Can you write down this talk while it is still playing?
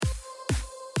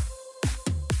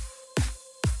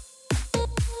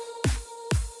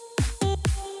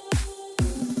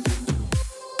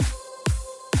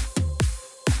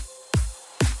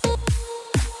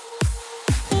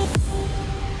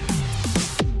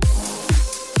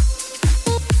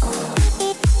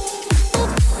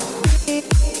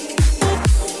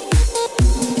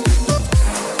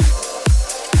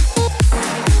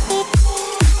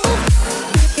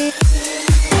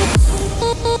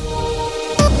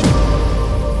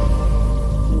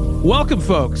Welcome,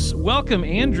 folks. Welcome,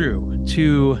 Andrew,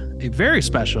 to a very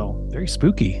special, very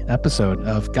spooky episode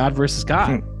of God versus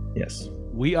God. Yes.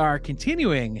 We are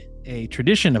continuing a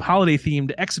tradition of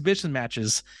holiday-themed exhibition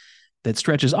matches that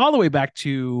stretches all the way back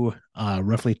to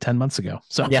roughly 10 months ago.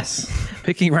 So, yes,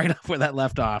 picking right up where that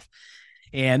left off.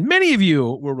 And many of you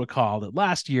will recall that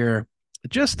last year,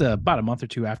 just about a month or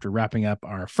two after wrapping up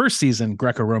our first season,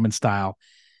 Greco-Roman style,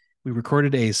 we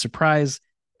recorded a surprise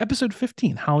episode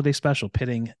 15 holiday special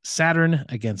pitting Saturn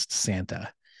against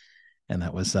Santa. And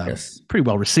that was pretty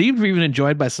well received, even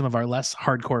enjoyed by some of our less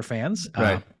hardcore fans.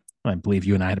 Right. I believe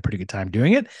you and I had a pretty good time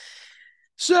doing it.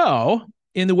 So,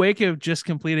 in the wake of just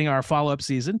completing our follow-up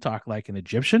season, Talk Like an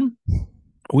Egyptian,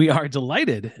 we are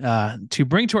delighted to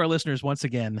bring to our listeners once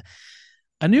again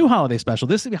a new holiday special.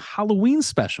 This is a Halloween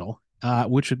special,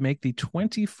 which would make the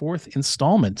 24th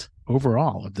installment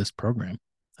overall of this program.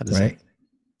 That is right.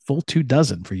 Full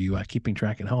 24 for you keeping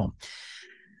track at home.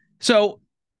 So,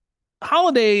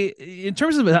 holiday, in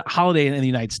terms of a holiday in the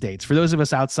United States, for those of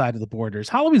us outside of the borders,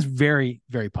 Halloween is very,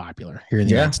 very popular here in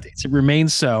the United States. It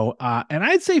remains so. And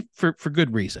I'd say for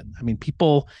good reason. I mean,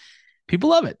 people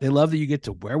love it. They love that you get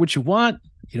to wear what you want.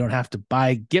 You don't have to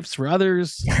buy gifts for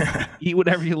others, eat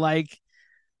whatever you like.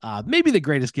 Maybe the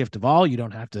greatest gift of all, you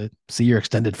don't have to see your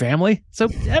extended family. So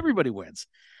everybody wins.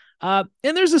 And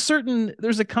there's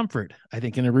a comfort, I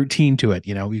think, in a routine to it.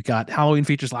 You know, we've got Halloween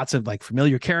features lots of like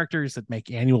familiar characters that make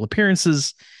annual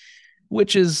appearances,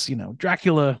 witches,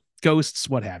 Dracula, ghosts,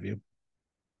 what have you.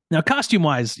 Now, costume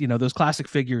wise, those classic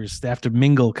figures, they have to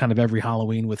mingle kind of every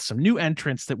Halloween with some new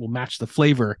entrants that will match the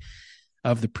flavor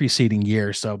of the preceding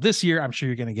year. So this year, I'm sure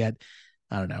you're going to get,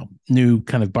 I don't know, new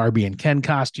kind of Barbie and Ken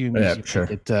costumes. Yeah, sure.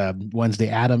 Get Wednesday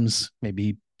Addams,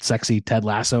 maybe sexy Ted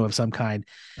Lasso of some kind.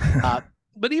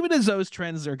 But even as those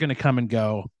trends are going to come and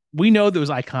go, we know those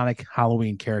iconic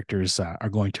Halloween characters are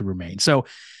going to remain. So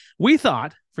we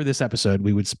thought for this episode,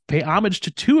 we would pay homage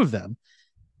to two of them,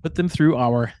 put them through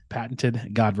our patented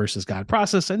God versus God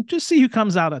process, and just see who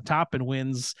comes out on top and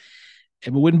wins.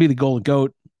 It wouldn't be the golden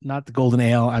goat, not the golden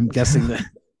ale. I'm guessing the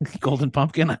golden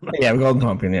pumpkin. Yeah, golden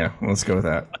pumpkin. Yeah, let's go with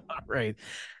that. Right.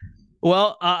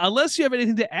 Well, unless you have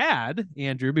anything to add,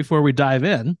 Andrew, before we dive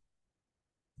in.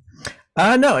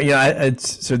 No,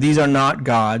 so these are not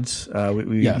gods.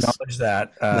 We acknowledge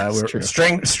that. We're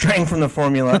straying from the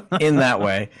formula in that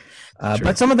way.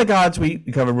 But some of the gods we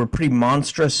covered were pretty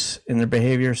monstrous in their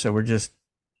behavior, so we're just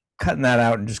cutting that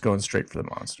out and just going straight for the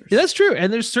monsters. Yeah, that's true.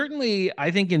 And there's certainly, I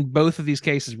think in both of these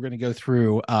cases, we're going to go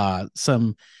through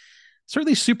some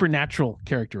certainly supernatural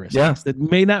characteristics that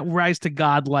may not rise to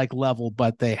godlike level,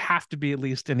 but they have to be at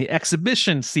least in the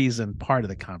exhibition season part of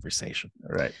the conversation.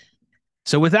 Right.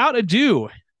 So without ado,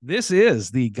 this is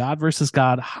the God versus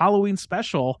God Halloween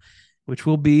special, which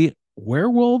will be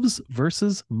Werewolves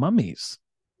versus Mummies.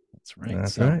 That's right.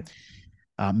 That's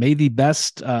right. May the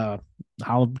best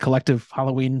collective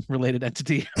Halloween-related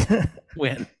entity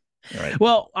win. Right.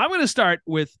 Well, I'm going to start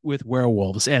with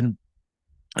werewolves. And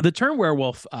the term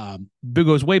werewolf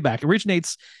goes way back. It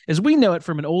originates, as we know it,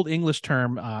 from an Old English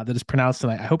term that is pronounced,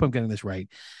 and I hope I'm getting this right,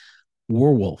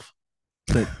 werewolf.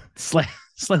 But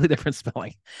slightly different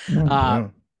spelling.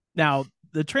 Now,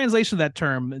 the translation of that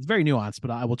term is very nuanced, but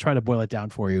I will try to boil it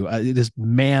down for you. It is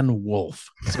man-wolf.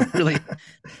 So really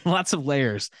lots of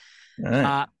layers.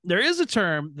 Right. There is a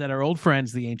term that our old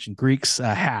friends, the ancient Greeks,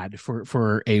 had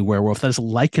for a werewolf. That is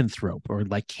lycanthrope or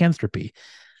lycanthropy.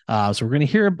 So we're going to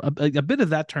hear a bit of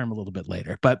that term a little bit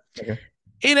later. But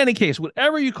in any case,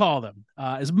 whatever you call them,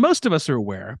 as most of us are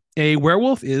aware, a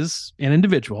werewolf is an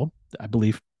individual, I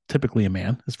believe, typically a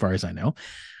man, as far as I know,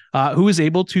 who is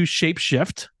able to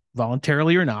shapeshift,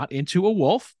 voluntarily or not, into a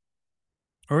wolf,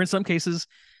 or in some cases,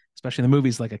 especially in the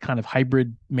movies, like a kind of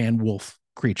hybrid man-wolf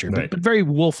creature, but very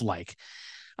wolf-like.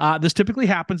 This typically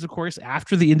happens, of course,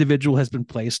 after the individual has been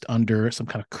placed under some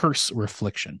kind of curse or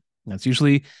affliction. That's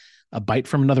usually a bite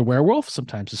from another werewolf,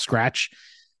 sometimes a scratch,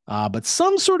 but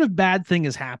some sort of bad thing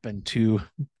has happened to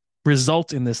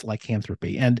result in this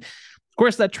lycanthropy. And of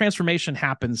course, that transformation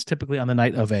happens typically on the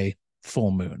night of a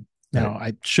full moon. Now,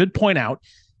 I should point out,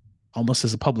 almost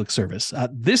as a public service,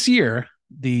 this year,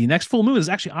 the next full moon is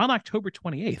actually on October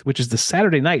 28th, which is the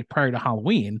Saturday night prior to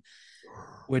Halloween,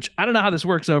 which I don't know how this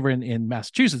works over in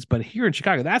Massachusetts, but here in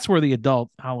Chicago, that's where the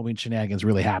adult Halloween shenanigans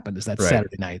really happened, is that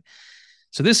Saturday night.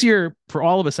 So this year, for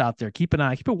all of us out there, keep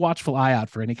a watchful eye out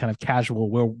for any kind of casual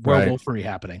werewolfery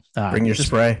happening. Bring your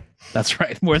spray. That's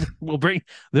right.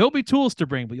 There'll be tools to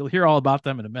bring, but you'll hear all about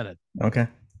them in a minute. Okay.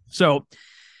 So,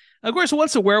 of course,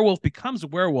 once a werewolf becomes a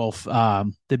werewolf,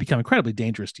 they become incredibly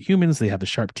dangerous to humans. They have the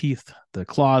sharp teeth, the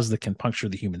claws that can puncture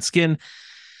the human skin.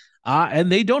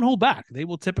 And they don't hold back. They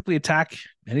will typically attack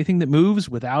anything that moves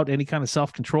without any kind of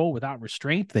self-control, without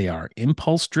restraint. They are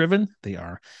impulse-driven. They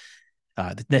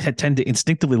tend to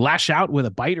instinctively lash out with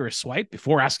a bite or a swipe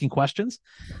before asking questions,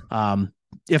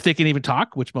 if they can even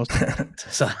talk, which most people can't.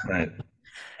 So, right.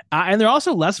 And they're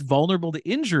also less vulnerable to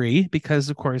injury because,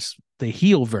 of course, they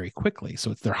heal very quickly.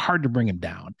 So they're hard to bring them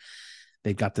down.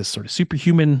 They've got this sort of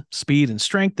superhuman speed and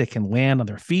strength. They can land on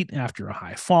their feet after a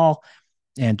high fall,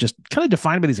 and just kind of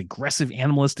defined by these aggressive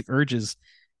animalistic urges,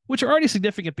 which are already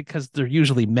significant because they're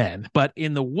usually men, but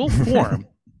in the wolf form,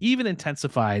 even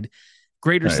intensified,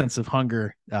 greater sense of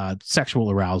hunger, sexual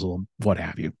arousal, what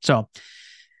have you. So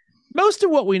most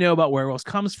of what we know about werewolves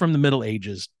comes from the Middle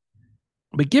Ages.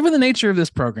 But given the nature of this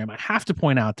program, I have to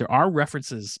point out there are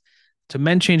references to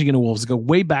men changing into wolves that go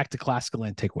way back to classical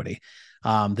antiquity,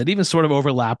 that even sort of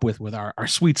overlap with our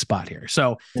sweet spot here.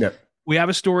 So we have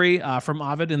a story from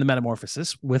Ovid in the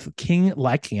Metamorphosis with King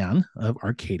Lycaon of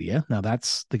Arcadia. Now,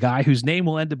 that's the guy whose name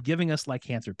will end up giving us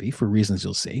lycanthropy for reasons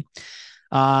you'll see.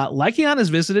 Lycaon is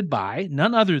visited by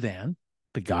none other than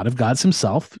the god of gods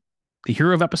himself, the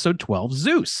hero of episode 12,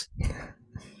 Zeus.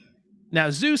 Now,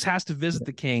 Zeus has to visit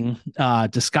the king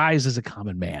disguised as a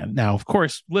common man. Now, of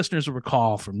course, listeners will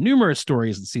recall from numerous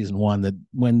stories in season 1 that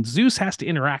when Zeus has to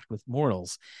interact with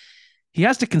mortals, he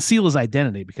has to conceal his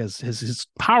identity because his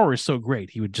power is so great,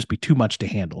 he would just be too much to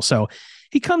handle. So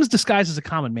he comes disguised as a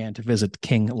common man to visit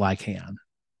King Lycaon.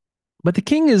 But the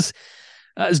king is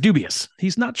dubious.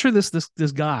 He's not sure this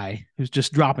guy who's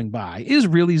just dropping by is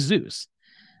really Zeus.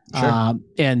 Sure.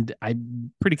 And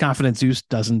I'm pretty confident Zeus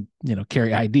doesn't,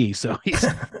 carry ID. So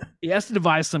he has to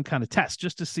devise some kind of test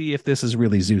just to see if this is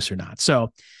really Zeus or not.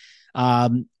 So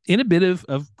in a bit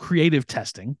of creative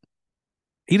testing,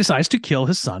 he decides to kill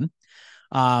his son,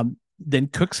 then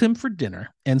cooks him for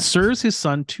dinner and serves his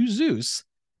son to Zeus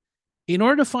in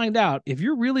order to find out if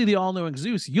you're really the all-knowing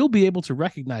Zeus, you'll be able to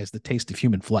recognize the taste of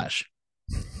human flesh.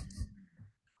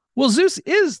 Well, Zeus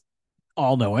is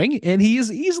all-knowing, and he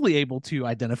is easily able to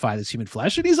identify this human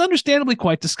flesh, and he's understandably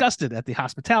quite disgusted at the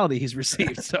hospitality he's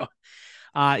received. So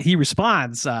he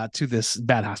responds to this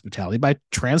bad hospitality by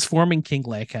transforming King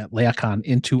Lycaon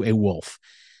into a wolf,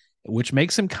 which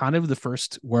makes him kind of the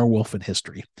first werewolf in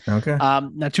history. Okay.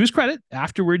 Now, to his credit,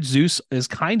 afterwards, Zeus is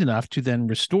kind enough to then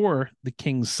restore the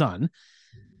king's son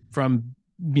from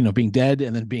being dead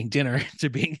and then being dinner to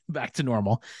being back to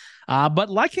normal. But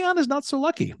Lycaon is not so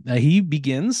lucky. He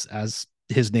begins, as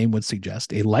his name would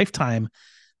suggest, a lifetime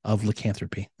of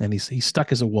lycanthropy, and he's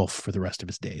stuck as a wolf for the rest of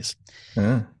his days.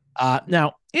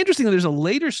 Now, interestingly, there's a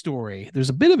later story. There's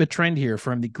a bit of a trend here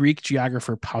from the Greek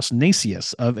geographer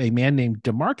Pausanias of a man named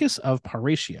Demarchus of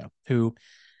Paratia, who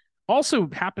also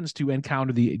happens to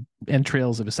encounter the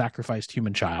entrails of a sacrificed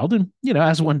human child, and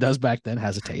as one does back then,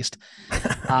 has a taste.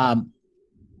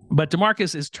 But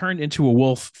Demarchus is turned into a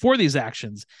wolf for these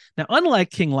actions. Now, unlike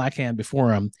King Lycaon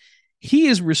before him, he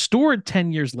is restored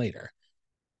 10 years later.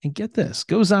 And get this,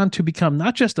 goes on to become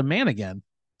not just a man again,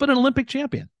 but an Olympic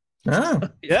champion. Oh.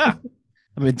 Yeah.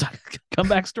 I mean,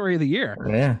 comeback story of the year.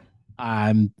 Yeah.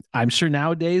 I'm sure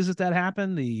nowadays if that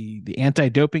happened, the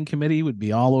anti-doping committee would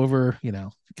be all over,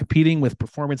 competing with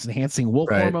performance-enhancing wolf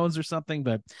hormones or something.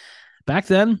 But back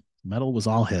then, medal was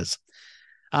all his.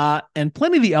 And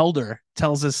Pliny the Elder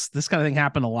tells us this kind of thing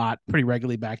happened a lot, pretty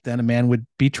regularly back then. A man would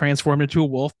be transformed into a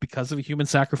wolf because of a human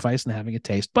sacrifice and having a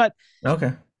taste. But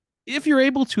if you're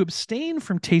able to abstain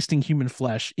from tasting human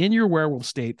flesh in your werewolf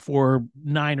state for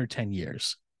 9 or 10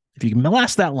 years, if you can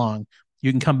last that long,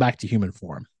 you can come back to human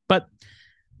form. But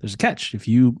there's a catch. If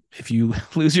you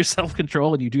lose your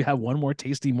self-control and you do have one more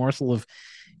tasty morsel of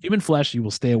human flesh, you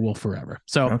will stay a wolf forever.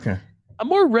 So a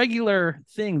more regular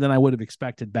thing than I would have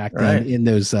expected back then in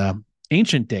those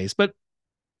ancient days. But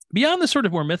beyond the sort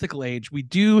of more mythical age,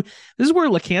 this is where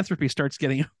lycanthropy starts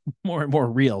getting more and more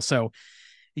real. So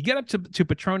you get up to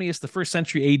Petronius, the 1st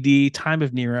century AD, time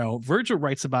of Nero. Virgil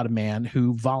writes about a man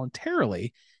who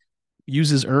voluntarily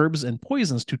uses herbs and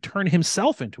poisons to turn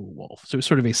himself into a wolf. So it's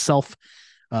sort of a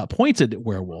self-appointed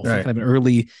werewolf, kind of an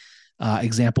early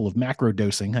example of macro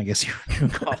dosing, I guess you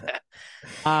would call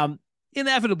that.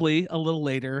 Inevitably, a little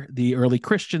later, the early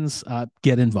Christians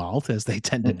get involved, as they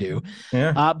tend to do.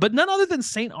 But none other than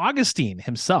St. Augustine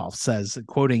himself says,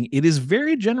 quoting, "It is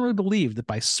very generally believed that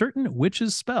by certain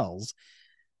witches' spells,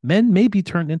 men may be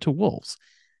turned into wolves."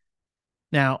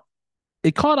 Now,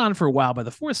 it caught on for a while. By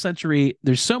the 4th century,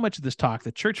 there's so much of this talk,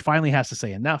 the church finally has to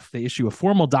say enough. They issue a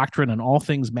formal doctrine on all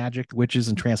things magic, witches,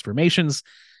 and transformations.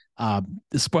 The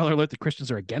spoiler alert, the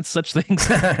Christians are against such things.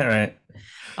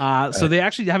 So they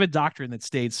actually have a doctrine that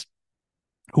states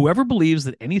Whoever believes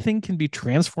that anything can be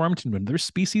transformed into another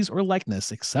species or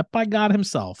likeness except by God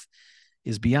himself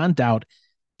is beyond doubt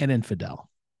an infidel.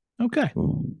 Okay.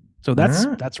 So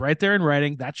that's right there in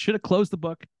writing. That should have closed the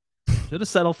book, should have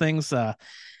settled things.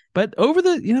 But over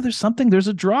there's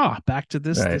a draw back to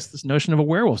this notion of a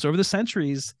werewolf. So over the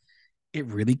centuries, it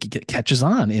really catches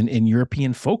on in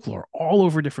European folklore all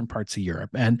over different parts of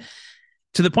Europe. And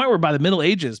to the point where by the Middle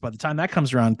Ages, by the time that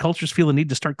comes around, cultures feel the need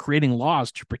to start creating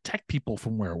laws to protect people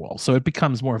from werewolves. So it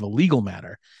becomes more of a legal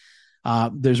matter.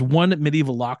 There's one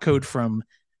medieval law code from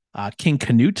King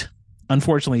Canute,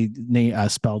 unfortunately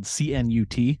spelled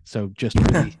C-N-U-T, so just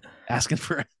really asking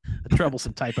for a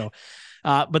troublesome typo.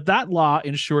 But that law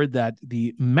ensured that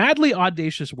the madly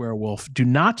audacious werewolf do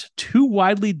not too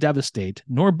widely devastate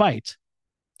nor bite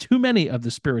too many of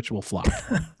the spiritual flock.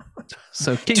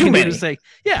 So King Canute is saying,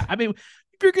 yeah, I mean,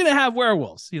 you're going to have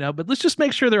werewolves, but let's just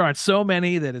make sure there aren't so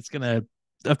many that it's going to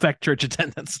affect church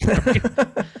attendance.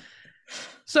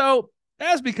 So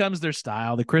as becomes their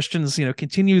style, the Christians,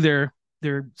 continue their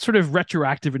sort of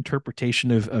retroactive interpretation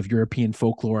of European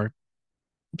folklore.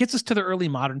 It gets us to the early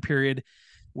modern period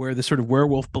where the sort of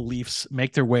werewolf beliefs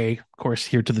make their way, of course,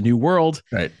 here to the New World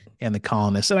and the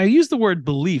colonists. And I use the word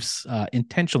beliefs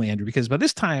intentionally, Andrew, because by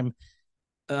this time,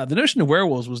 the notion of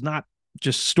werewolves was not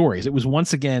just stories. It was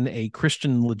once again a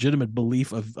Christian legitimate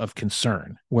belief of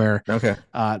concern where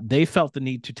they felt the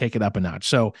need to take it up a notch.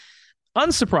 So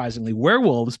unsurprisingly,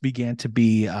 werewolves began to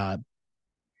be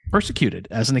persecuted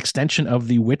as an extension of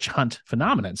the witch hunt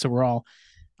phenomenon. So we're all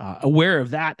aware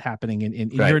of that happening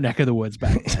in your neck of the woods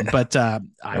back then. But it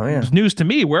was news to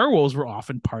me, werewolves were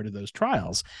often part of those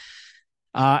trials.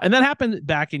 And that happened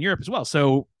back in Europe as well.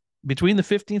 So between the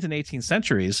 15th and 18th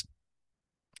centuries,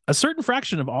 a certain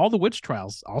fraction of all the witch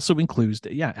trials also includes,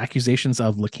 accusations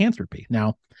of lycanthropy.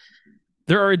 Now,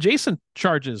 there are adjacent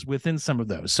charges within some of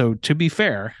those. So to be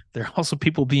fair, there are also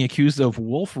people being accused of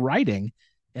wolf riding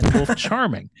and wolf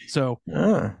charming. So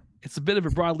it's a bit of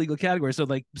a broad legal category. So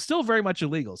still very much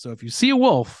illegal. So if you see a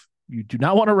wolf, you do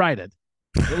not want to ride it.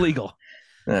 It's illegal.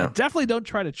 Definitely don't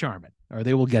try to charm it or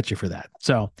they will get you for that.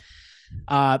 So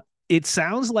it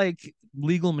sounds like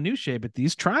legal minutiae, but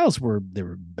these trials were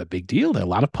a big deal. There were a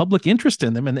lot of public interest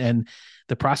in them, and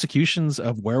the prosecutions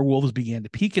of werewolves began to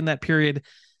peak in that period.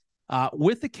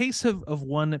 With the case of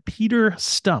one Peter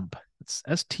Stump, it's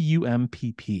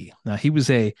S-T-U-M-P-P. Now he was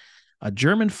a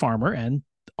German farmer and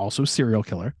also serial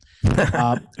killer,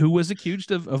 who was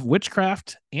accused of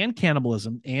witchcraft and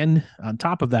cannibalism, and on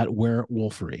top of that,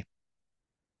 werewolfery.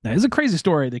 Now it's a crazy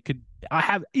story that could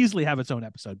easily have its own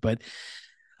episode, but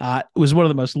it was one of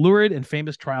the most lurid and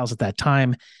famous trials at that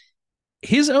time.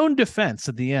 His own defense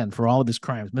at the end for all of his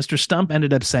crimes, Mr. Stump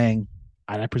ended up saying,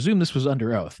 and I presume this was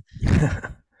under oath,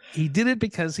 he did it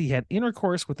because he had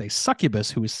intercourse with a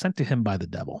succubus who was sent to him by the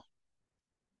devil.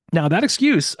 Now that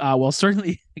excuse, while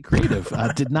certainly creative,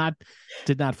 did not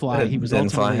fly. He was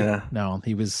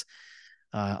he was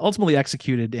ultimately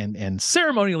executed and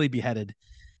ceremonially beheaded,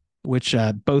 which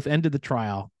both ended the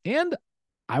trial and,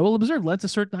 I will observe, led to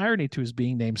certain irony to his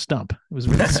being named Stump. It was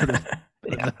really sort of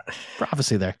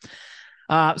prophecy there.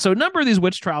 So a number of these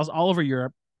witch trials all over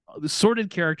Europe, sordid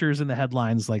characters in the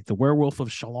headlines, like the Werewolf of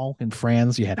Chalon in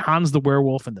France. You had Hans the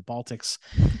Werewolf in the Baltics.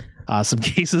 Some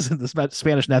cases in the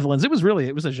Spanish Netherlands. It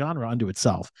was a genre unto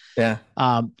itself. Yeah.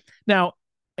 Now,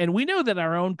 and we know that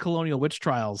our own colonial witch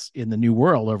trials in the New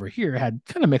World over here had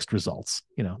kind of mixed results.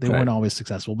 They weren't always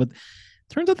successful, but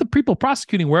turns out the people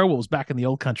prosecuting werewolves back in the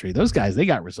old country, those guys, they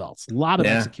got results. A lot of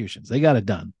executions. They got it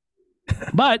done.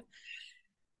 But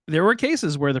there were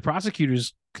cases where the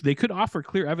prosecutors, they could offer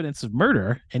clear evidence of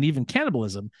murder and even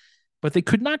cannibalism, but they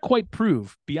could not quite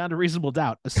prove beyond a reasonable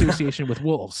doubt association with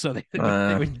wolves. So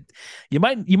you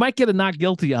might get a not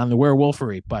guilty on the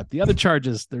werewolfery, but the other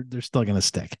charges, they're still going to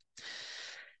stick.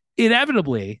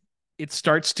 Inevitably, it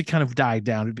starts to kind of die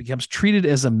down. It becomes treated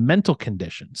as a mental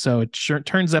condition. So it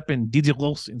turns up in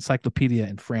Diderot's encyclopedia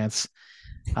in France,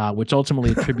 which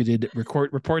ultimately attributed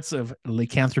reports of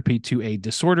lycanthropy to a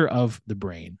disorder of the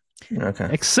brain. Okay.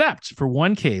 Except for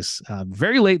one case,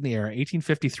 very late in the era,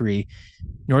 1853,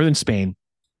 northern Spain,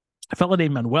 a fellow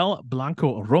named Manuel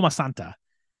Blanco Romasanta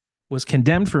was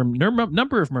condemned for a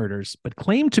number of murders, but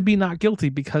claimed to be not guilty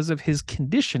because of his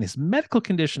condition, his medical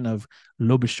condition of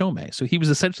lobochome. So he was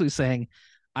essentially saying,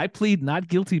 I plead not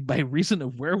guilty by reason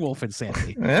of werewolf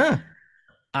insanity. Yeah.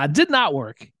 Did not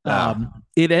work.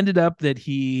 It ended up that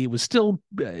he was still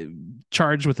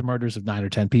charged with the murders of 9 or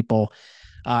 10 people.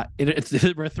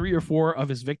 There were 3 or 4 of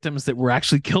his victims that were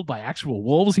actually killed by actual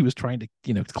wolves. He was trying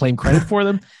to, claim credit for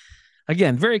them.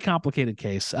 Again, very complicated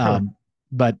case.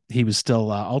 But he was still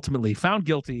ultimately found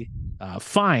guilty,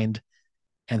 fined,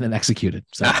 and then executed.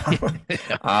 So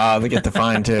they get the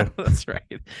fine too. That's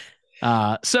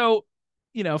right. So,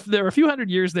 there were a few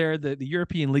hundred years there, the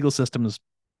European legal systems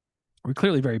were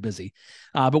clearly very busy.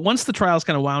 But once the trials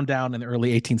kind of wound down in the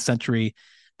early 18th century,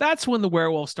 that's when the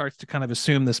werewolf starts to kind of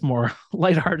assume this more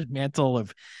lighthearted mantle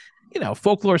of,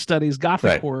 folklore studies,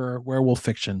 gothic horror, werewolf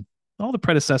fiction, all the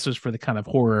predecessors for the kind of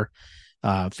horror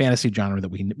fantasy genre that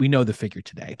we know the figure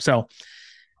today. So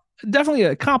definitely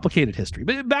a complicated history.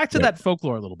 But back to that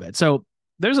folklore a little bit. So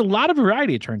there's a lot of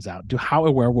variety, it turns out, to how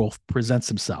a werewolf presents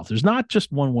himself. There's not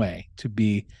just one way to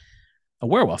be a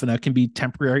werewolf, and that can be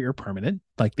temporary or permanent,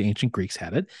 like the ancient Greeks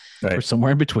had it, or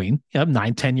somewhere in between,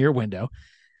 9-10 year window.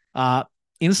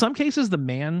 In some cases, the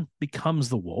man becomes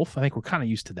the wolf. I think we're kind of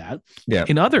used to that. Yeah.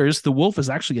 In others, the wolf is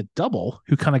actually a double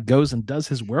who kind of goes and does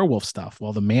his werewolf stuff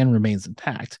while the man remains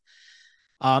intact.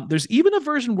 There's even a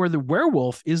version where the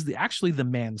werewolf is actually the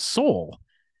man's soul,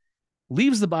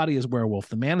 leaves the body as werewolf.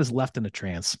 The man is left in a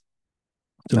trance.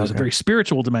 So there's a very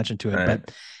spiritual dimension to it.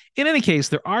 But in any case,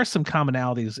 there are some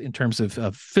commonalities in terms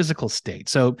of physical state.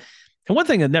 So, and one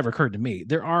thing that never occurred to me,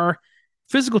 there are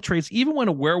physical traits, even when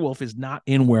a werewolf is not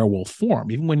in werewolf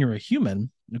form. Even when you're a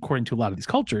human, according to a lot of these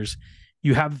cultures,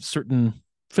 you have certain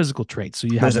physical traits. So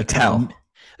there's a tell.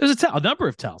 There's a number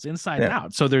of tells inside and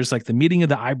out. So there's like the meeting of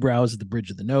the eyebrows at the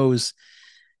bridge of the nose.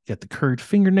 You got the curved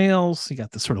fingernails. You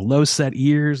got the sort of low set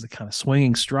ears, the kind of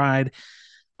swinging stride.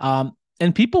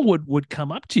 And people would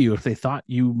come up to you if they thought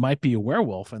you might be a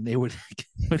werewolf, and they would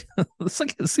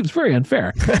it seems very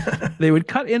unfair. They would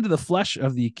cut into the flesh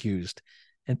of the accused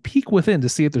and peek within to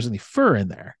see if there's any fur in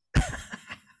there.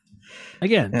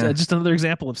 Again, just another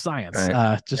example of science.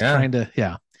 Trying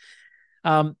to,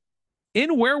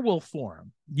 in werewolf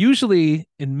form, usually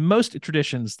in most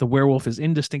traditions, the werewolf is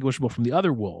indistinguishable from the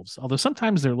other wolves, although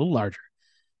sometimes they're a little larger.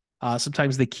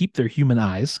 Sometimes they keep their human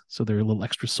eyes, so they're a little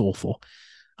extra soulful.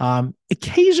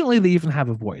 Occasionally they even have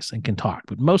a voice and can talk,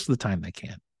 but most of the time they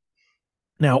can't.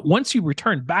 Now, once you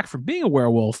return back from being a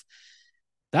werewolf,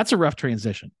 that's a rough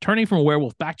transition. Turning from a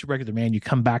werewolf back to regular man, you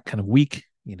come back kind of weak,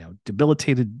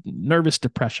 debilitated, nervous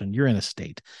depression. You're in a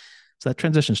state. So that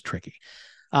transition is tricky.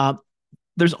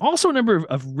 There's also a number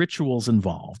of rituals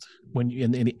involved when you,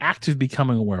 in the act of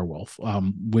becoming a werewolf,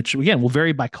 which again will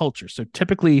vary by culture. So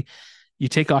typically you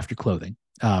take off your clothing.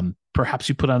 Perhaps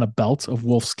you put on a belt of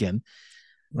wolf skin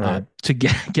to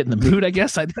get in the mood, I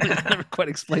guess. I never quite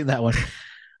explained that one.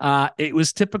 It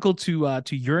was typical to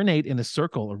urinate in a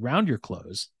circle around your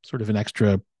clothes, sort of an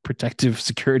extra protective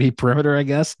security perimeter, I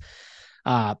guess.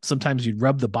 Sometimes you'd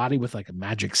rub the body with like a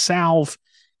magic salve.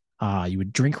 You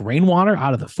would drink rainwater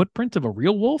out of the footprint of a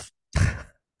real wolf.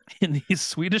 In the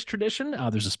Swedish tradition,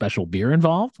 there's a special beer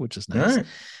involved, which is nice. Right.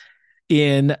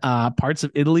 In parts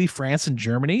of Italy, France, and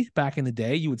Germany back in the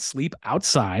day, you would sleep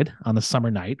outside on a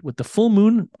summer night with the full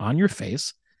moon on your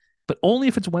face, but only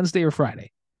if it's Wednesday or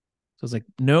Friday. So it's like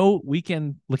no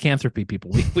weekend lycanthropy,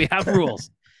 people. We have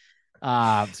rules.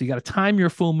 So you got to time your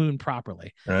full moon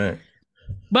properly. Right.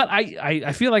 But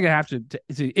I feel like I have to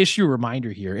issue a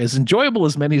reminder here. As enjoyable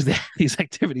as many of these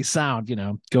activities sound,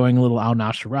 going a little au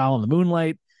naturel in the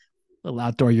moonlight, a little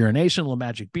outdoor urination, a little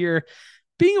magic beer.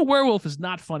 Being a werewolf is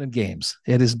not fun and games.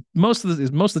 It is most of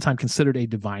the time considered a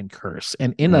divine curse.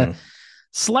 And in a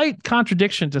slight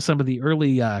contradiction to some of the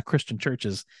early Christian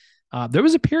churches, there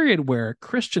was a period where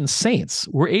Christian saints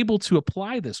were able to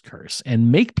apply this curse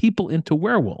and make people into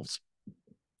werewolves,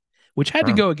 which had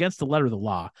to go against the letter of the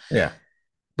law. Yeah.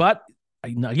 But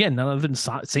again, none other than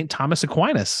St. Thomas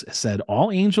Aquinas said,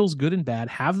 all angels, good and bad,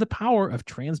 have the power of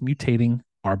transmutating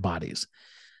our bodies,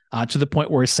 to the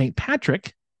point where St.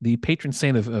 Patrick, the patron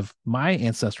saint of my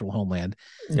ancestral homeland,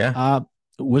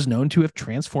 was known to have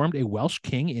transformed a Welsh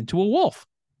king into a wolf.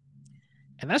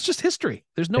 And that's just history.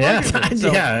 There's no argument.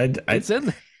 So it's in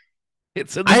the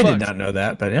I books. did not know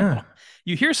that, but yeah.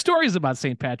 You hear stories about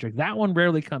St. Patrick. That one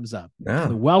rarely comes up. No.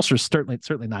 The Welsh are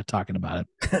certainly not talking about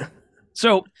it.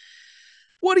 So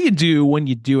what do you do when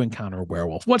you do encounter a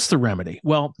werewolf? What's the remedy?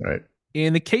 Well,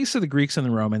 in the case of the Greeks and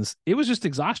the Romans, it was just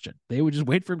exhaustion. They would just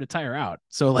wait for him to tire out.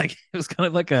 So like it was kind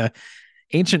of like a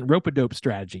ancient rope-a-dope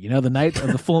strategy. The night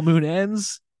of the full moon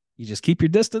ends, you just keep your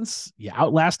distance, you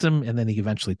outlast him, and then he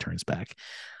eventually turns back.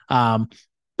 But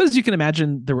as you can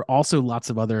imagine, there were also lots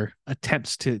of other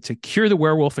attempts to cure the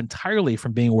werewolf entirely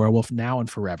from being a werewolf now and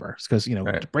forever, because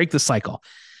to break the cycle.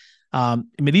 In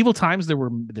medieval times, there were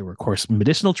of course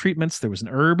medicinal treatments. There was an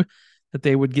herb that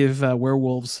they would give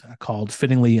werewolves called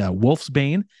fittingly wolf's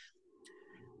bane.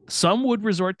 Some would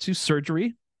resort to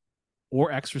surgery or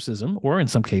exorcism, or in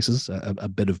some cases a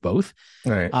bit of both.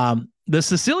 Right. The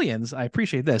Sicilians, I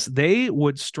appreciate this, they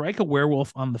would strike a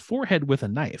werewolf on the forehead with a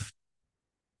knife.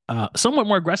 Somewhat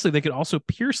more aggressively, they could also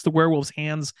pierce the werewolf's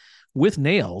hands with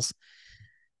nails.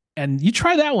 And you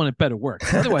try that one, it better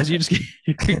work. Otherwise, you're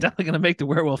definitely going to make the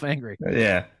werewolf angry.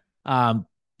 Yeah. And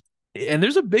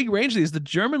there's a big range of these. The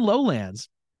German lowlands,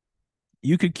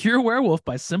 you could cure a werewolf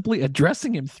by simply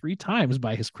addressing him 3 times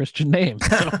by his Christian name.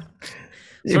 So,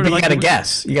 you got to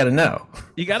guess. You got to know.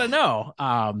 You got to know.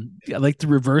 Like the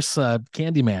reverse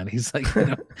Candyman. He's like,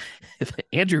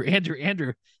 Andrew,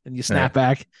 and you snap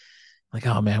back. Like,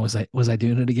 oh man, was I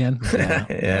doing it again? Yeah.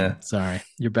 Yeah. Sorry,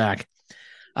 you're back.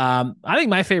 I think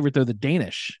my favorite, though, the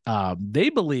Danish. They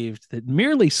believed that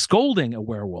merely scolding a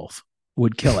werewolf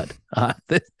would kill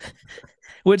it.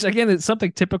 Which again is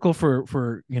something typical for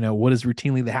what is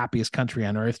routinely the happiest country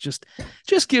on earth. Just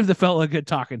give the fellow a good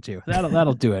talking to.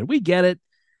 That'll do it. We get it.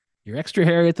 You're extra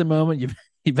hairy at the moment.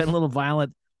 You've been a little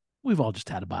violent. We've all just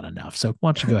had about enough. So why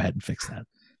don't you go ahead and fix that?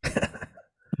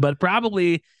 But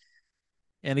probably,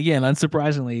 and again,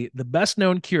 unsurprisingly, the best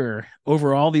known cure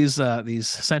over all these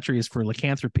centuries for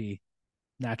lycanthropy,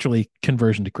 naturally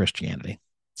conversion to Christianity.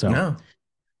 So. No.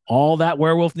 All that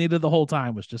werewolf needed the whole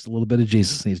time was just a little bit of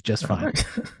Jesus, and he's just fine.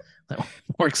 That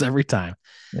works every time.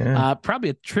 Yeah. Probably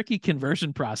a tricky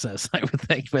conversion process, I would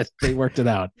think, but they worked it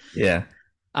out. Yeah.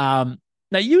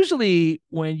 Now, usually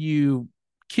when you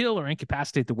kill or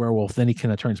incapacitate the werewolf, then he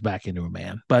kind of turns back into a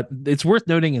man. But it's worth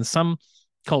noting in some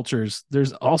cultures,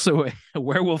 there's also a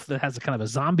werewolf that has a kind of a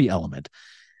zombie element.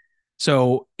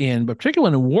 So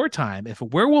particularly in wartime, if a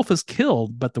werewolf is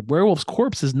killed, but the werewolf's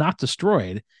corpse is not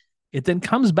destroyed, it then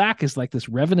comes back as like this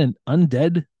revenant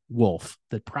undead wolf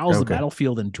that prowls the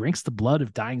battlefield and drinks the blood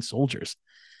of dying soldiers.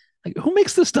 Like, who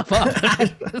makes this stuff up?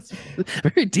 It's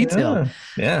very detailed.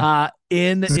 Yeah.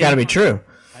 It's got to be true.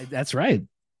 That's right.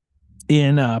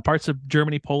 In parts of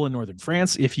Germany, Poland, northern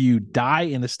France, if you die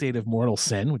in a state of mortal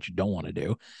sin, which you don't want to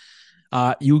do,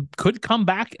 you could come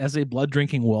back as a blood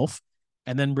drinking wolf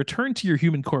and then return to your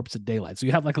human corpse at daylight. So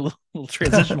you have like a little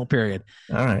transitional period.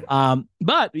 All right.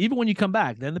 But even when you come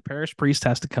back, then the parish priest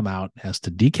has to come out, has to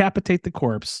decapitate the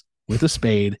corpse with a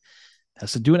spade,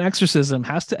 has to do an exorcism,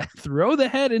 has to throw the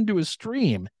head into a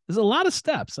stream. There's a lot of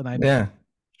steps. And I'm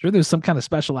sure there's some kind of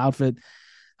special outfit.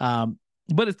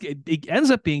 But it ends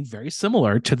up being very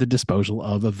similar to the disposal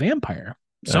of a vampire.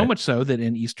 So much so that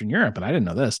in Eastern Europe, and I didn't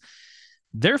know this,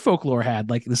 their folklore had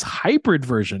like this hybrid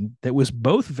version that was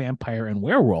both vampire and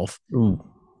werewolf. Ooh.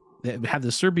 That had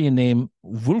the Serbian name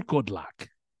Vulkodlak.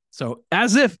 So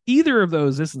as if either of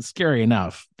those isn't scary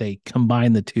enough, they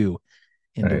combine the two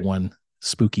into one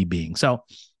spooky being. So,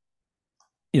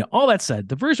 all that said,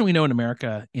 the version we know in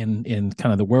America in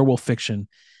kind of the werewolf fiction,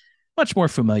 much more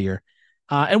familiar.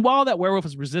 And while that werewolf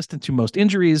is resistant to most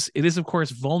injuries, it is, of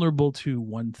course, vulnerable to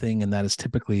one thing, and that is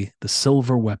typically the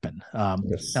silver weapon.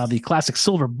 Now, the classic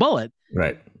silver bullet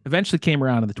eventually came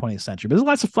around in the 20th century. But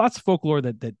there's lots of folklore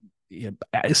that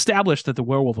established that the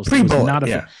werewolf was not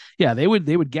they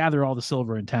would gather all the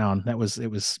silver in town. It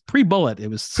was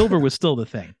pre-bullet. Silver was still the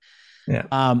thing.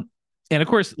 Yeah. And of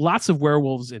course, lots of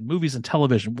werewolves in movies and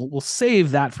television. We'll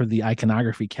save that for the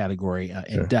iconography category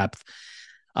in depth.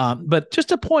 But just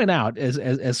to point out,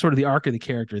 as sort of the arc of the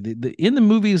character, in the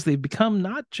movies, they become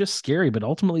not just scary, but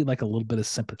ultimately like a little bit of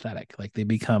sympathetic. Like they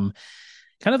become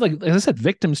kind of like, as I said,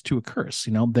 victims to a curse.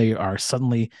 They are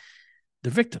suddenly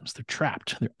they're victims. They're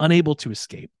trapped. They're unable to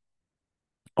escape.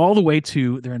 All the way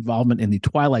to their involvement in the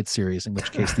Twilight series, in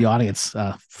which case the audience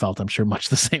felt, I'm sure, much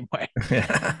the same way.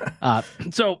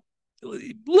 So,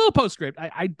 little postscript.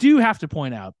 I do have to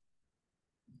point out,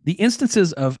 the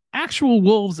instances of actual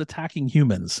wolves attacking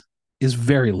humans is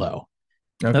very low.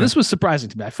 Now, this was surprising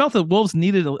to me. I felt that wolves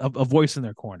needed a voice in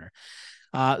their corner.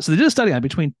 So they did a study on it.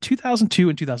 Between 2002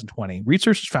 and 2020,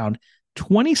 researchers found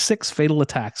 26 fatal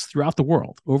attacks throughout the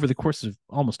world over the course of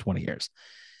almost 20 years,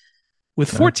 with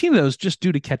 14 of those just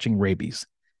due to catching rabies.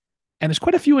 And there's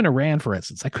quite a few in Iran, for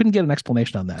instance. I couldn't get an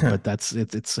explanation on that, but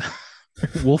it's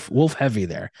wolf heavy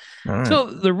there. Right. So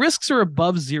the risks are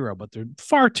above zero, but they're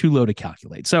far too low to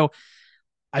calculate. So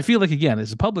I feel like, again,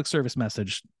 as a public service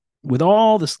message, with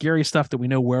all the scary stuff that we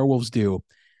know werewolves do,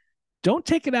 don't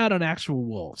take it out on actual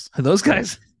wolves. Those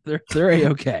guys, they're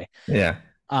A-okay. Yeah.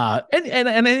 And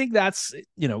I think that's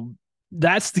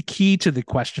the key to the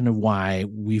question of why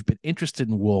we've been interested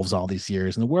in wolves all these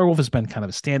years. And the werewolf has been kind of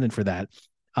a stand-in for that.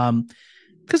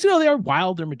 Because, they are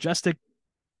wild, they're majestic,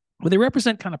 but they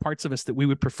represent kind of parts of us that we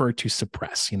would prefer to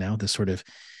suppress, the sort of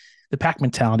the pack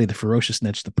mentality, the ferocious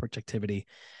niche, the protectivity.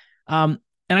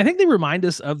 And I think they remind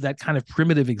us of that kind of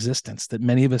primitive existence that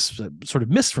many of us sort of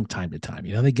miss from time to time.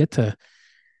 They get to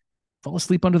fall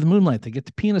asleep under the moonlight. They get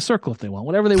to pee in a circle if they want,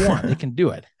 whatever they want, they can do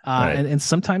it. And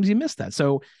sometimes you miss that.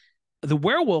 So the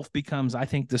werewolf becomes, I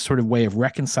think, this sort of way of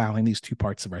reconciling these two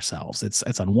parts of ourselves.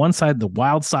 It's on one side, the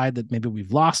wild side that maybe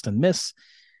we've lost and miss,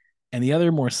 and the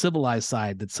other more civilized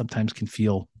side that sometimes can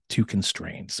feel too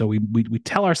constrained. So we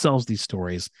tell ourselves these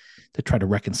stories to try to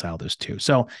reconcile those two.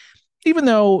 So even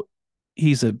though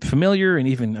he's a familiar and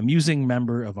even amusing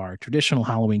member of our traditional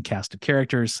Halloween cast of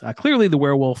characters, clearly the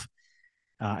werewolf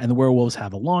and the werewolves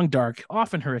have a long, dark,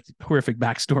 often horrific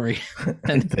backstory.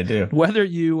 And they do. Whether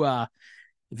you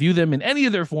view them in any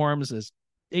of their forms as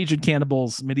aged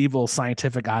cannibals, medieval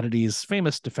scientific oddities,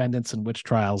 famous defendants in witch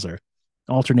trials, or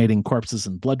alternating corpses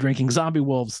and blood-drinking zombie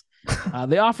wolves,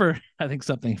 they offer, I think,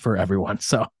 something for everyone.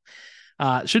 So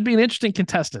should be an interesting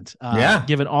contestant,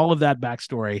 given all of that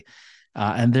backstory.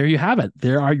 And there you have it.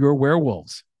 There are your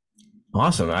werewolves.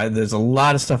 Awesome. There's a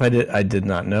lot of stuff I did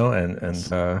not know, and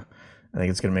I think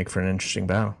it's going to make for an interesting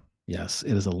battle. Yes,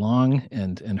 it is a long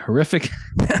and horrific,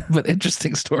 but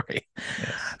interesting story.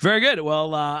 Yes. Very good.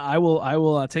 Well, I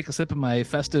will take a sip of my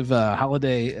festive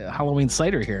Halloween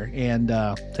cider here and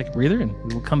take a breather, and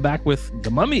we will come back with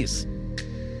the Mummies.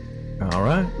 All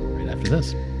right. Right after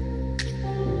this.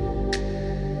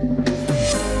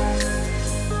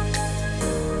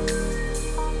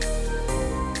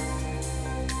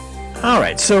 All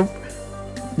right. So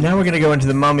now we're going to go into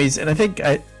the Mummies, and I think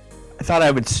I thought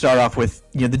I would start off with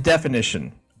the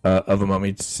definition of a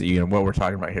mummy to see what we're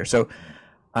talking about here. So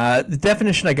the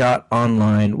definition I got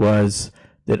online was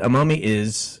that a mummy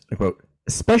is, I quote,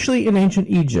 especially in ancient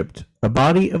Egypt, a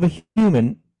body of a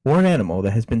human or an animal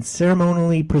that has been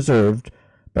ceremonially preserved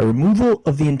by removal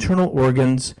of the internal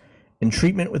organs and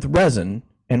treatment with resin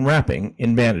and wrapping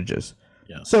in bandages.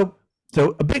 Yeah. So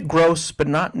a bit gross, but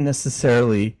not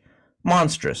necessarily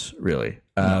monstrous, really.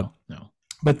 No.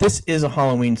 But this is a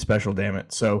Halloween special, damn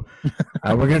it. So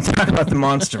we're going to talk about the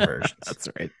monster versions. That's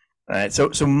right. All right.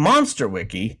 So Monster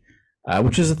Wiki,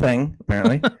 which is a thing,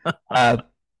 apparently.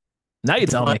 Now you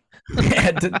tell me.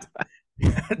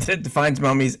 It defines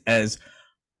mummies as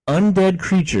undead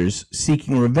creatures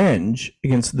seeking revenge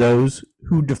against those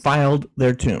who defiled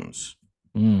their tombs.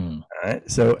 All right.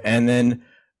 So, and then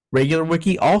Regular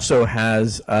Wiki also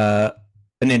has an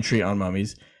entry on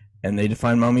mummies, and they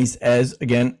define mummies as,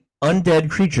 again, undead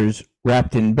creatures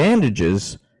wrapped in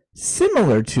bandages,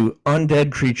 similar to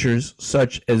undead creatures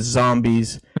such as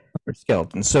zombies or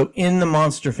skeletons. So in the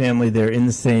monster family, they're in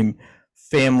the same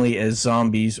family as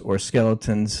zombies or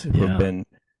skeletons who have been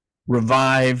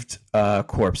revived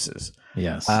corpses.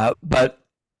 Yes. But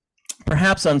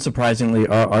perhaps unsurprisingly,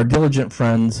 our diligent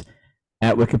friends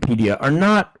at Wikipedia are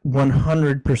not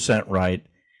 100% right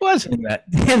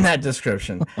in that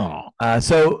description.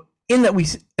 So in that we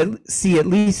see at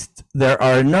least there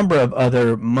are a number of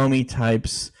other mummy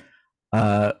types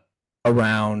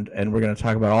around, and we're going to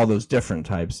talk about all those different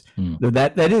types.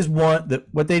 That is one that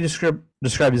what they describe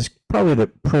is probably the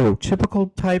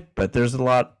prototypical type, but there's a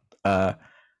lot of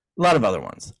other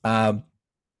ones. And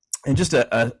just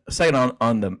a second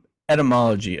on the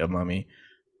etymology of mummy,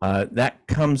 that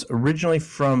comes originally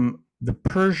from the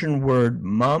Persian word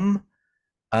mum,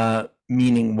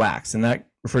 meaning wax, and that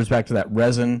refers back to that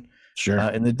resin. Sure.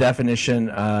 In the definition,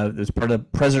 there's part of the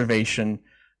preservation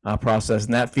process,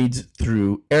 and that feeds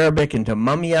through Arabic into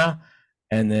mummia,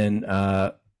 and then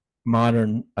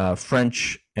modern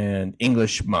French and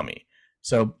English mummy.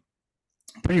 So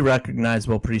pretty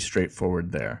recognizable, pretty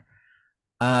straightforward there.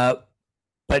 But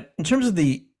in terms of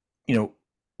the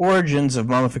origins of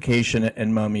mummification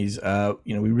and mummies,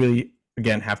 we really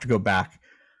again have to go back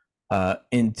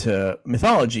into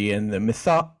mythology, and the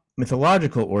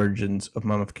mythological origins of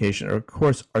mummification of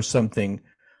course are something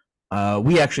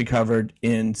we actually covered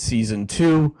in season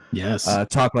 2. Yes.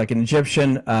 Talk Like an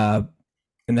Egyptian, and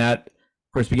that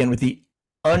of course began with the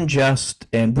unjust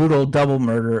and brutal double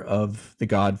murder of the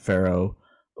god pharaoh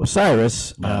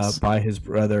Osiris by his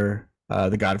brother,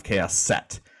 the god of chaos,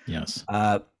 Set. Yes.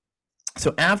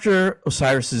 So after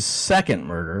Osiris's second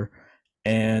murder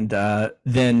and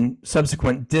then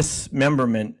subsequent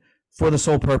dismemberment for the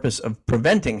sole purpose of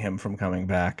preventing him from coming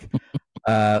back,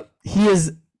 he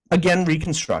is again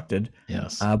reconstructed.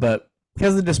 Yes. But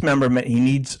because of the dismemberment, he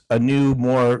needs a new,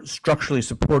 more structurally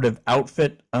supportive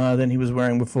outfit than he was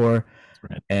wearing before.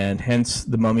 Right. And hence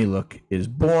the mummy look is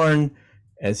born,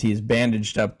 as he is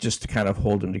bandaged up just to kind of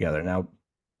hold him together. Now,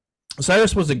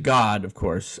 Osiris was a god, of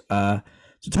course, so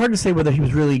it's hard to say whether he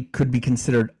was really could be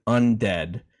considered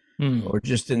undead or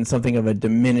just in something of a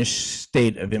diminished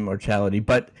state of immortality.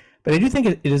 But I do think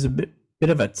it is a bit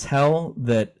of a tell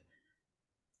that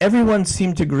everyone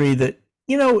seemed to agree that,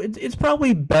 it's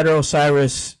probably better,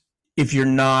 Osiris, if you're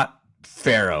not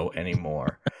Pharaoh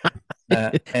anymore.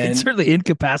 It's certainly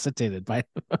incapacitated by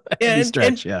any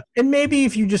stretch. And maybe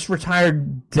if you just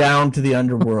retired down to the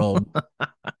underworld,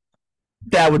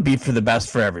 that would be for the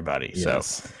best for everybody.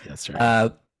 Yes, so that's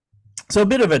right. So a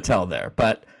bit of a tell there,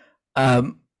 but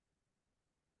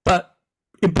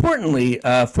importantly,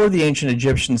 for the ancient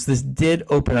Egyptians, this did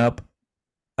open up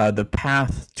the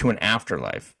path to an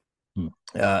afterlife,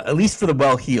 at least for the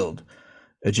well-heeled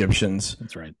Egyptians.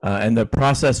 That's right. And the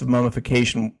process of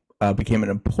mummification became an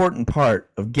important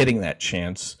part of getting that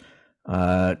chance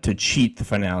to cheat the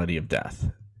finality of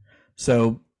death.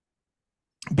 So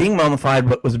being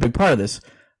mummified was a big part of this.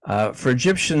 For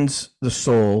Egyptians, the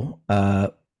soul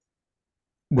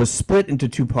was split into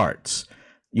two parts.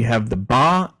 You have the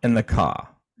Ba and the Ka.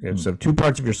 So two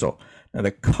parts of your soul. Now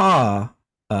the Ka,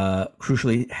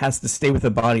 crucially, has to stay with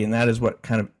the body, and that is what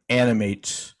kind of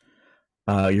animates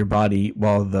your body,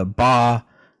 while the Ba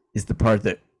is the part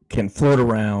that can float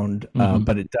around,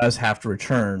 but it does have to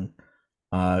return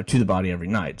to the body every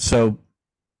night. So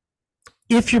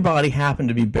if your body happened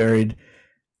to be buried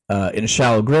in a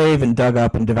shallow grave and dug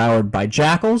up and devoured by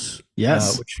jackals,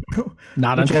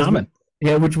 not uncommon.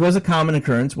 Which was a common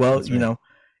occurrence. Well, right. You know,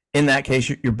 in that case,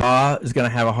 your Ba is going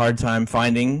to have a hard time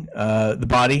finding the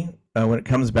body when it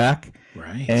comes back.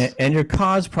 Right. And your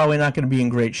Ka is probably not going to be in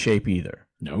great shape either.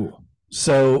 No.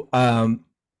 So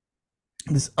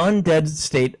this undead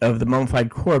state of the mummified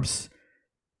corpse,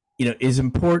 you know, is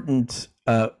important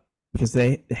because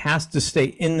it has to stay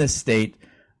in this state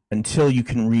until you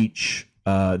can reach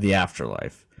the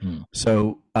afterlife.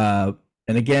 So, and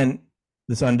again,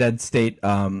 this undead state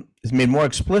is made more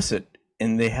explicit,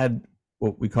 and they had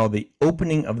what we call the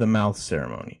opening of the mouth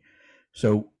ceremony.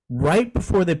 So right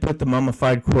before they put the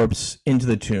mummified corpse into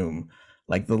the tomb,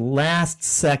 like the last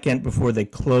second before they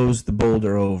closed the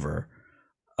boulder over,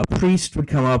 a priest would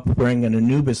come up wearing an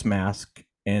Anubis mask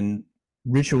and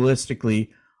ritualistically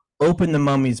open the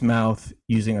mummy's mouth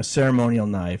using a ceremonial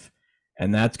knife,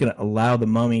 and that's going to allow the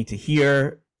mummy to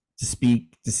hear, to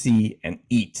speak, to see, and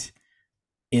eat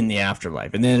in the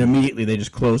afterlife. And then immediately they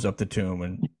just close up the tomb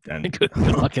and good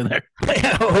luck in there.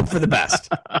 Hope for the best.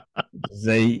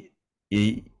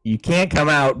 You can't come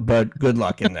out, but good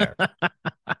luck in there.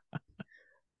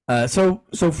 So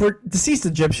for deceased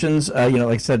Egyptians, you know,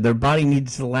 like I said, their body needed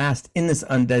to last in this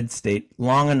undead state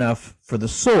long enough for the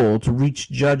soul to reach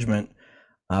judgment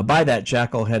by that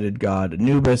jackal-headed god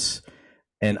Anubis,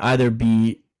 and either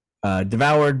be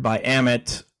devoured by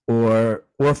Ammit or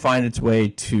find its way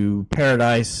to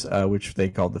paradise, which they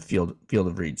called the field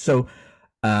of reeds. So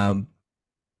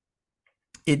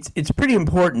it's pretty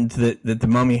important that the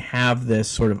mummy have this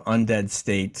sort of undead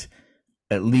state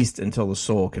at least until the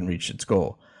soul can reach its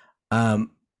goal.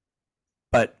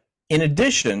 But in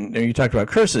addition, you talked about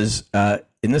curses.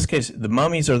 In this case, the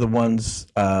mummies are the ones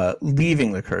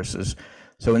leaving the curses.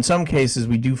 So in some cases,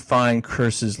 we do find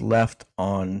curses left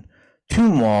on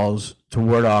tomb walls to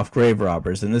ward off grave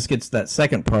robbers. And this gets that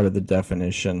second part of the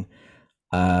definition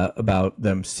about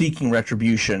them seeking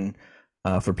retribution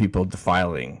for people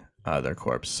defiling their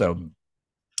corpse. So,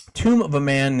 tomb of a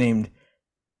man named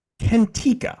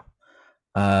Kentika.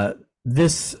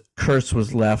 This curse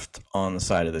was left on the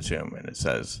side of the tomb, and it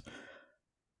says,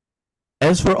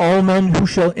 "As for all men who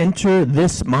shall enter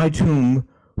this my tomb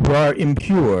who are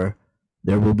impure,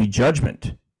 there will be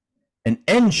judgment. An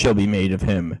end shall be made of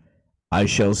him. I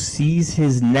shall seize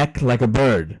his neck like a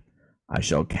bird. I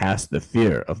shall cast the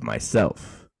fear of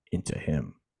myself into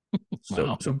him."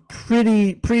 Wow. So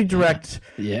pretty direct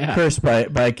curse by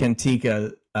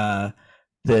Kentika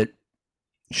that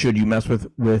should you mess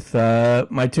with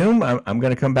my tomb, I'm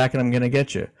going to come back and I'm going to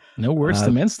get you. No words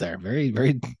to mince there. Very,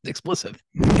 very explicit.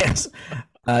 Yes.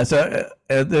 So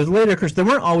there's later curse. They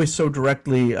weren't always so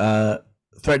directly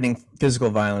threatening physical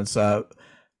violence.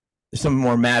 Some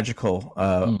more magical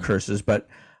curses, but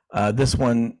this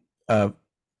one on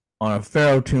a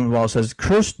pharaoh tomb wall says,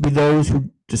 "Cursed be those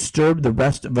who disturb the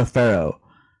rest of a pharaoh.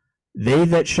 They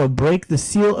that shall break the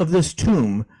seal of this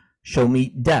tomb shall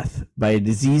meet death by a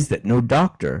disease that no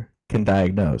doctor can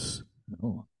diagnose."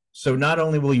 Oh. So not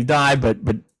only will you die, but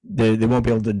they won't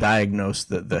be able to diagnose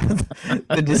the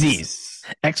disease.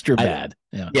 Extra bad.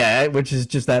 Yeah, which is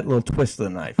just that little twist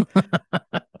of the knife.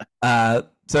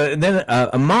 So then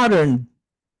a modern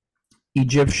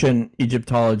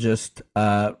Egyptologist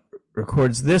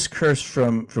records this curse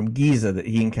from Giza that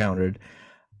he encountered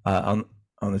on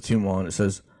the tomb wall, and it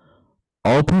says,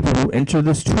 "All people who enter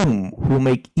this tomb who will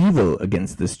make evil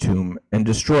against this tomb and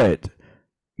destroy it.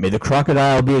 May the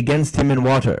crocodile be against him in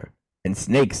water, and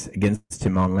snakes against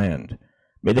him on land.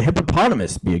 May the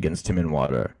hippopotamus be against him in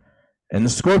water, and the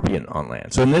scorpion on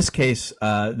land." So in this case,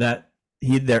 they're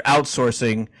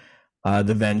outsourcing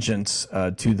the vengeance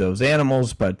to those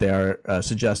animals, but they are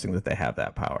suggesting that they have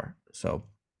that power. So,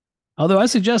 although I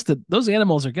suggest that those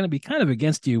animals are going to be kind of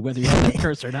against you, whether you have the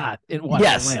curse or not.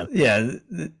 Yes,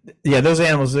 yeah. Those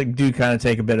animals do kind of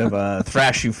take a bit of a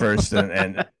thrash you first,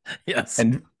 and yes,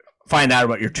 and find out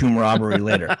about your tomb robbery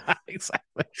later.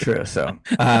 Exactly. True. So,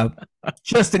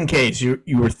 just in case you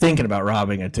were thinking about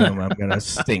robbing a tomb, I'm going to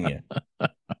sting you.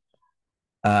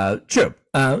 True.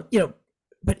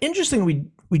 But interesting,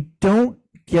 we don't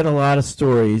get a lot of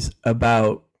stories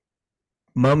about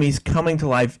mummies coming to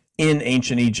life in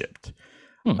ancient Egypt,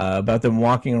 about them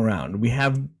walking around. We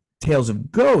have tales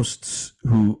of ghosts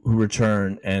who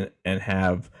return and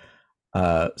have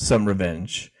some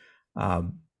revenge.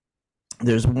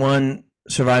 There's one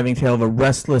surviving tale of a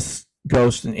restless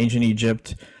ghost in ancient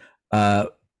Egypt, where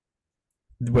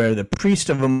the priest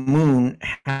of Amun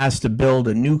has to build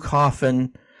a new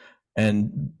coffin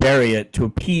and bury it to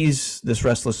appease this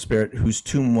restless spirit whose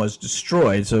tomb was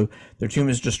destroyed. So their tomb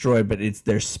is destroyed, but it's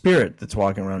their spirit that's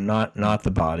walking around, not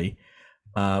the body.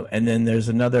 And then there's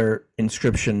another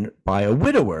inscription by a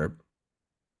widower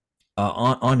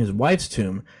on his wife's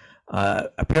tomb,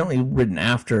 apparently written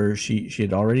after she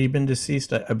had already been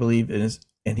deceased, I believe,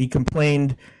 and he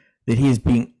complained that he is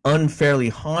being unfairly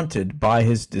haunted by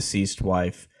his deceased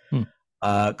wife,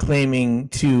 claiming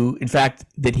in fact,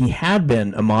 that he had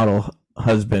been a model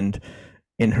husband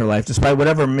in her life, despite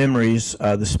whatever memories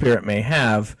the spirit may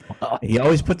have. He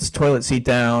always put his toilet seat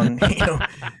down.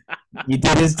 He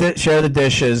did his share of the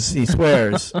dishes. He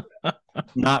swears.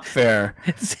 Not fair.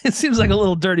 It seems like a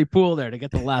little dirty pool there to get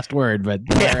the last word, but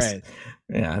yes. All right.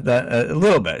 Yeah, that a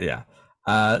little bit. Yeah.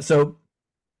 So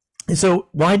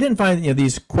while I didn't find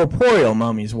these corporeal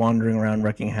mummies wandering around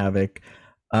wreaking havoc,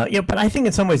 but I think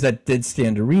in some ways that did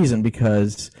stand to reason,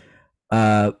 because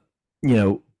having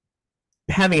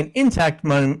an intact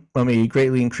mummy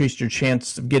greatly increased your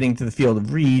chance of getting to the field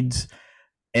of reeds,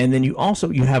 and then you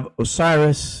have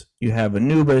Osiris, you have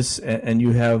Anubis, and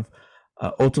you have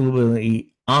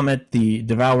ultimately Amet, the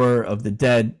devourer of the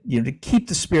dead, to keep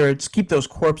the spirits, keep those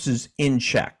corpses in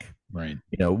check. Right.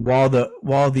 While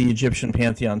the Egyptian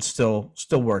pantheon's still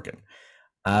working.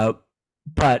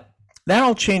 But that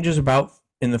all changes about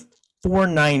in the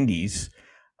 490s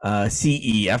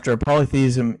CE, after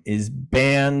polytheism is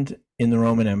banned in the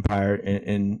Roman Empire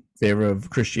in favor of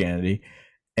Christianity,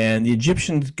 and the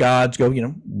Egyptian gods go,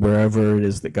 wherever it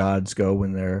is that gods go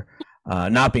when they're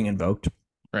not being invoked.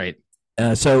 Right.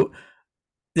 So,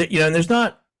 and there's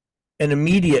not an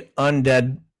immediate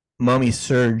undead mummy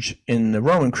surge in the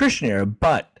Roman Christian era,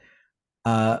 but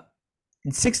in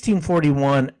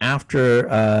 1641, after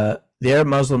the Arab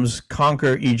Muslims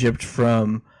conquer Egypt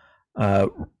from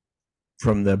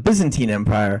the Byzantine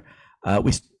Empire,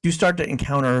 we do start to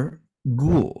encounter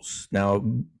ghouls. Now,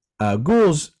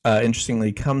 ghouls,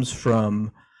 interestingly, comes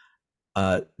from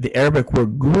the Arabic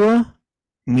word gula,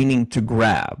 meaning to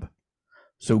grab.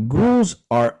 So ghouls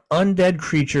are undead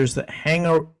creatures that hang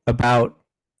about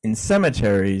in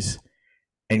cemeteries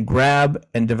and grab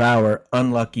and devour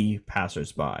unlucky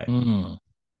passersby.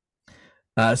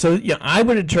 So I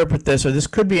would interpret this, or this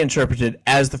could be interpreted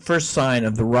as the first sign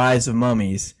of the rise of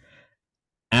mummies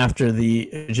after the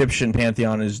Egyptian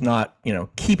pantheon is not,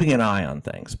 keeping an eye on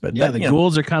things. But the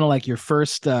ghouls are kind of like your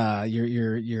first, your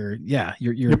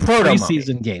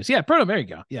pre-season games. Yeah, proto. There you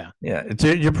go. Yeah, it's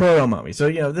your proto mummy. So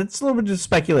that's a little bit of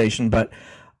speculation, but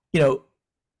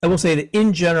I will say that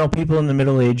in general, people in the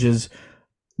Middle Ages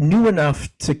knew enough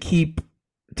to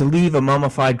leave a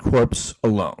mummified corpse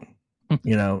alone.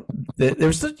 There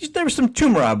was some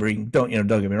tomb robbery. Don't get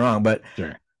me wrong, but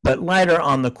sure. But lighter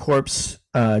on the corpse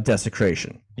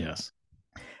desecration. Yes.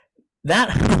 That,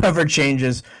 however,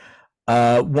 changes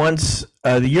once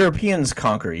the Europeans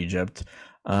conquer Egypt,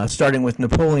 starting with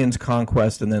Napoleon's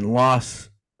conquest and then loss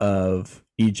of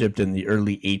Egypt in the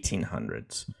early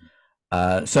 1800s.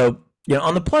 So,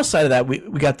 on the plus side of that, we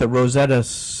got the Rosetta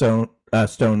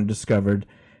Stone discovered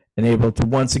and able to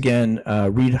once again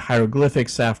read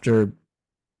hieroglyphics after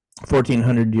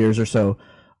 1,400 years or so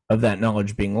of that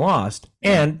knowledge being lost.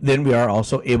 And then we are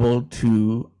also able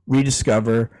to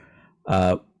rediscover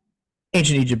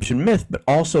ancient Egyptian myth, but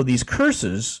also these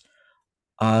curses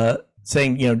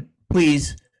saying,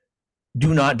 please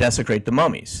do not desecrate the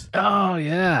mummies. Oh,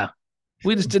 yeah.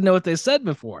 We just didn't know what they said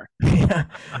before. Yeah.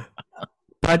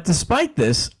 But despite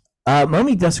this,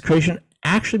 mummy desecration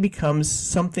actually becomes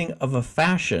something of a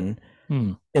fashion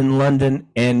in London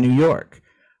and New York,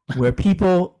 where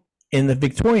people in the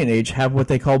Victorian age have what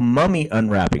they call mummy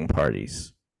unwrapping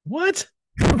parties. What?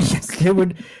 Yes, they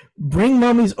would bring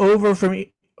mummies over from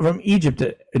Egypt,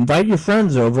 to invite your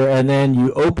friends over, and then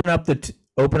you open up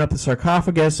open up the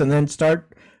sarcophagus and then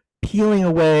start peeling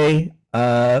away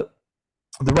the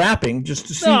wrapping just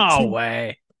to see. No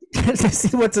way. To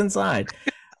see what's inside.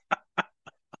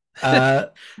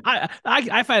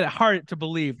 I find it hard to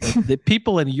believe that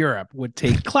people in Europe would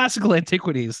take classical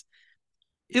antiquities,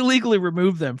 illegally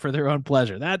remove them for their own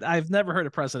pleasure. That I've never heard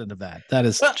a precedent of that. That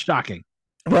is shocking.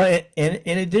 Well,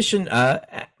 in addition,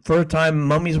 for a time,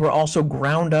 mummies were also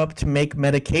ground up to make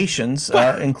medications,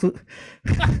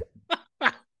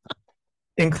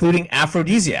 including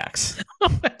aphrodisiacs.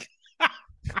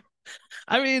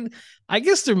 I mean, I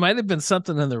guess there might have been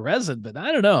something in the resin, but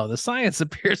I don't know. The science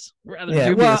appears rather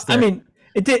dubious. Well, there. I mean,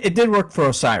 it did work for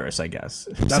Osiris, I guess.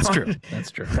 That's true.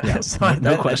 That's true. Yeah, so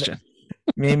no question.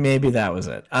 Maybe that was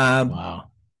it.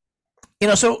 Wow.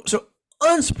 So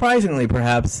unsurprisingly,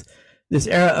 perhaps, this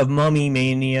era of mummy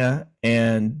mania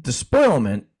and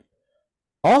despoilment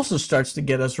also starts to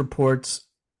get us reports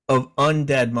of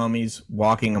undead mummies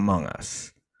walking among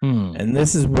us. And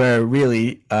this is where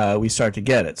really we start to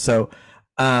get it. So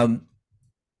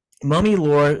mummy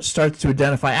lore starts to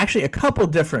identify actually a couple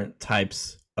different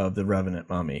types of the revenant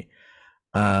mummy.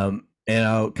 And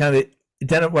I'll kind of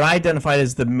what I identified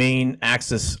as the main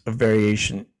axis of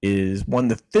variation is one,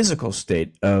 the physical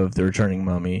state of the returning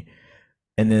mummy,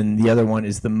 and then the other one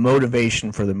is the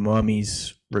motivation for the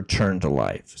mummy's return to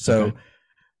life. So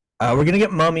we're going to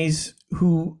get mummies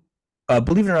who,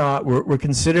 believe it or not, were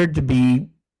considered to be,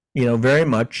 very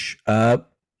much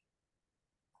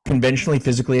conventionally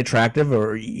physically attractive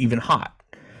or even hot.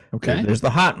 Okay. There's the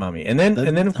hot mummy. And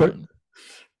then of course,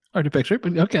 hard to picture,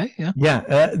 but okay. Yeah.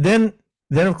 Yeah. Then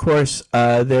of course,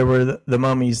 there were the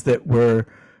mummies that were,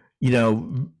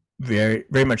 very,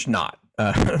 very much not,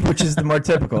 which is the more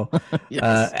typical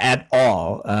at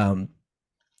all.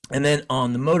 And then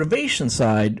on the motivation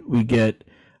side, we get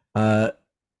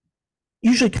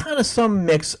usually kind of some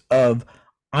mix of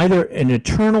either an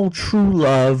eternal true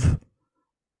love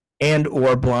and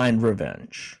or blind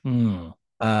revenge. So,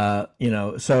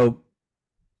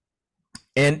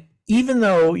 and even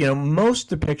though, most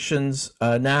depictions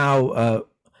now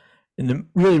in the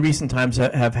really recent times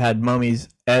have had mummies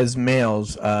as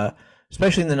males,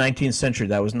 especially in the 19th century,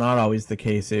 that was not always the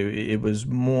case. It was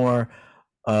more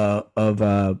of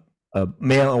a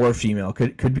male or female,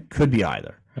 could be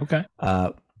either. Okay.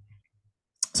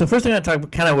 So first I'm going to talk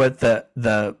about kind of what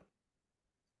the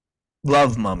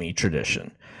love mummy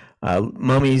tradition.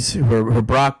 Mummies who are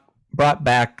brought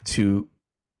back to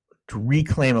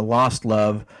reclaim a lost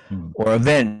love or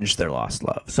avenge their lost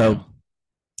love. So,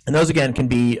 and those again can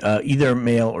be either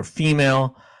male or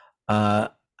female.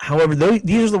 However,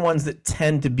 these are the ones that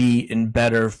tend to be in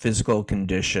better physical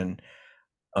condition,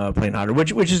 playing harder,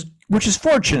 which is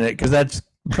fortunate because that's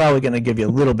probably going to give you a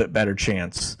little bit better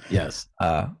chance. Yes.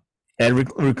 At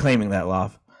reclaiming that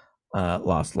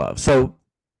lost love. So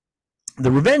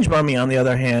the revenge mummy, on the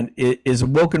other hand, is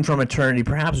awoken from eternity,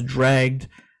 perhaps dragged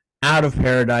out of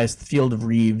paradise, the field of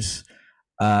reeds,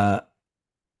 and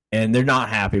they're not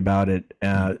happy about it.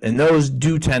 And those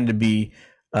do tend to be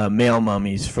male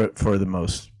mummies for the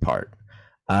most part.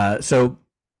 So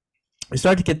we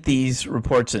start to get these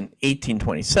reports in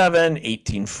 1827,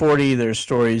 1840. There's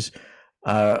stories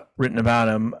written about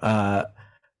them.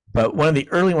 But one of the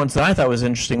early ones that I thought was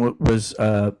interesting was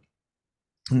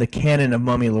in the canon of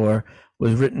mummy lore,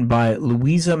 was written by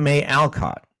Louisa May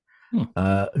Alcott,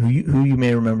 who you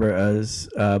may remember as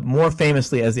more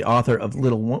famously as the author of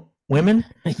Little Women.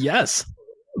 Yes.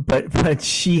 But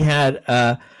she had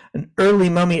an early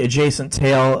mummy adjacent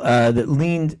tale that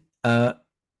leaned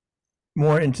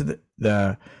more into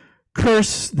the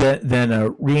curse than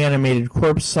a reanimated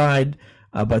corpse side,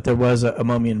 but there was a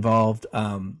mummy involved.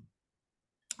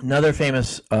 Another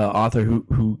famous author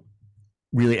who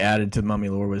really added to mummy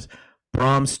lore was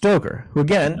Bram Stoker, who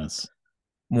again,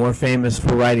 more famous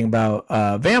for writing about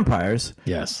vampires.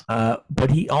 Yes.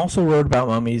 But he also wrote about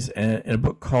mummies in a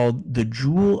book called The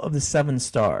Jewel of the Seven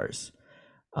Stars.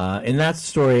 In that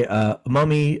story, a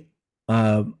mummy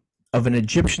of an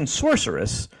Egyptian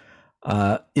sorceress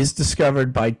is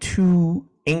discovered by two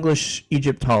English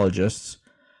Egyptologists,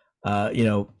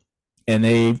 and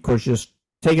they, of course, just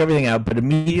take everything out, but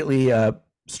immediately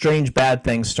strange, bad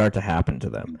things start to happen to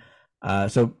them.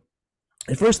 So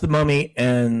at first, the mummy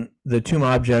and the tomb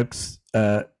objects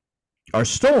are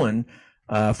stolen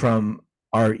from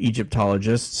our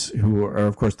Egyptologists, who are,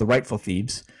 of course, the rightful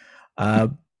thieves.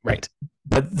 Right.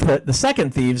 But the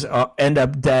second thieves end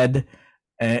up dead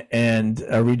and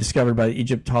are rediscovered by the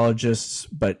Egyptologists.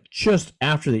 But just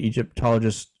after the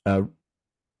Egyptologists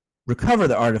recover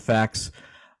the artifacts,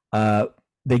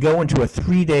 they go into a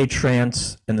 3-day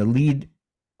trance, and the lead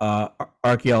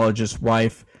archaeologist's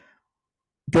wife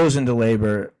goes into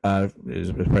labor,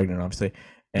 is pregnant, obviously,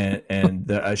 and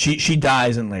she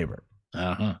dies in labor.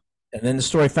 Uh-huh. And then the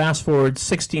story fast forward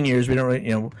 16 years. We don't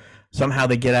really, somehow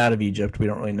they get out of Egypt. We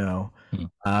don't really know.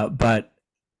 But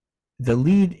the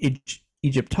lead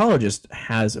Egyptologist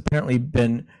has apparently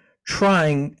been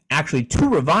trying actually to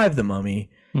revive the mummy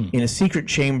in a secret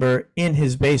chamber in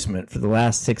his basement for the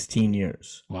last 16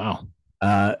 years. Wow.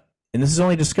 And this is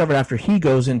only discovered after he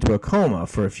goes into a coma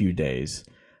for a few days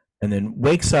and then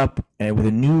wakes up with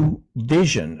a new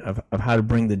vision of how to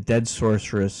bring the dead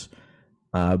sorceress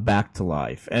back to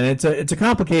life. And it's a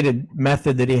complicated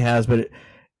method that he has, but it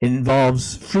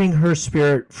involves freeing her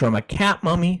spirit from a cat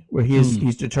mummy where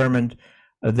he's determined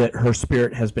that her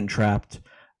spirit has been trapped,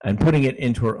 and putting it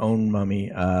into her own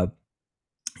mummy,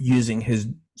 using his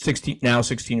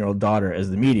 16-year-old daughter as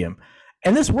the medium.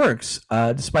 And this works,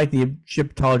 despite the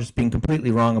Egyptologist being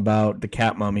completely wrong about the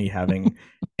cat mummy having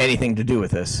anything to do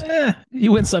with this.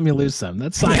 You win some, you lose some.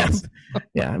 That's science.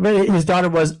 Yeah, but his daughter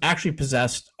was actually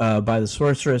possessed by the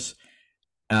sorceress,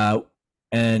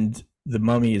 and the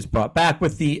mummy is brought back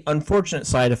with the unfortunate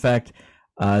side effect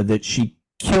that she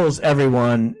kills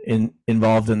everyone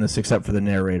involved in this except for the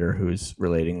narrator who's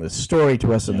relating this story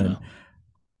to us, and then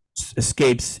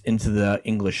escapes into the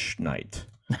English night.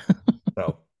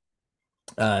 So,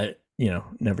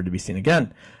 never to be seen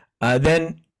again.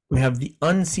 Then we have the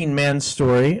Unseen Man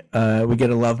story. We get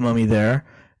a love mummy there.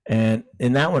 And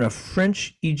in that one, a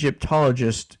French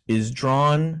Egyptologist is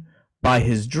drawn by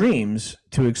his dreams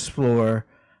to explore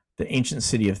the ancient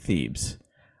city of Thebes.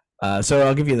 So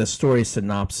I'll give you the story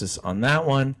synopsis on that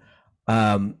one.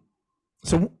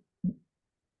 So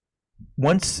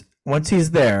once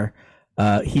he's there,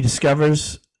 he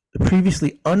discovers the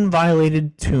previously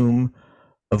unviolated tomb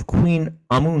of Queen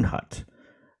Amunhut.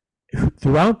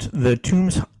 Throughout the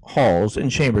tomb's halls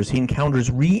and chambers, he encounters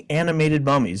reanimated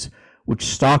mummies which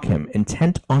stalk him,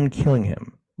 intent on killing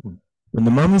him. When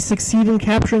the mummies succeed in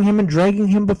capturing him and dragging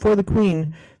him before the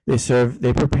queen,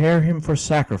 they prepare him for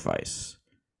sacrifice.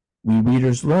 We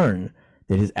readers learn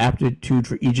that his aptitude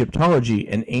for Egyptology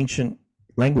and ancient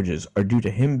languages are due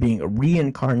to him being a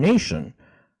reincarnation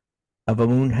of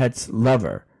Amunhet's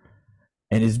lover,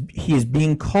 and he is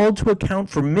being called to account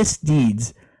for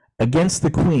misdeeds against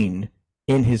the queen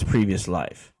in his previous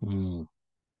life. And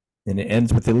it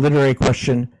ends with the literary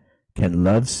question, can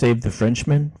love save the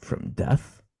Frenchman from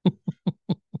death?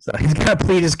 So he's got to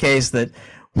plead his case that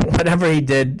whatever he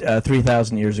did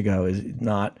 3,000 years ago is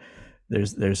not,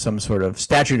 there's some sort of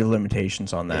statute of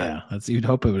limitations on that. Yeah, you'd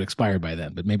hope it would expire by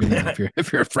then, but maybe not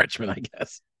if you're a Frenchman, I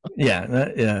guess.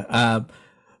 Yeah.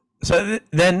 So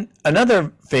then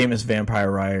another famous vampire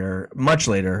writer, much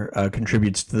later,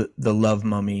 contributes to the love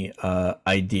mummy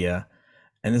idea.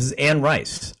 And this is Anne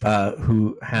Rice,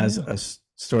 who has a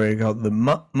story called The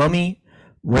Mummy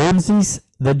Ramses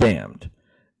the Damned.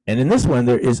 And in this one,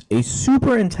 there is a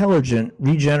super intelligent,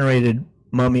 regenerated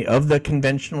mummy of the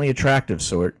conventionally attractive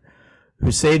sort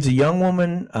who saves a young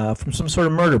woman from some sort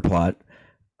of murder plot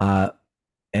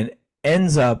and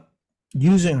ends up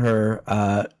using her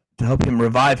to help him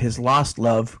revive his lost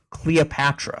love,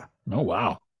 Cleopatra. Oh,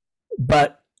 wow.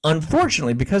 But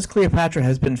unfortunately, because Cleopatra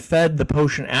has been fed the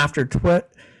potion after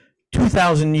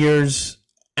 2,000 years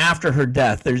after her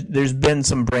death, there's been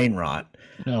some brain rot.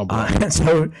 Oh, and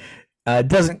so it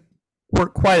doesn't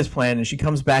work quite as planned, and she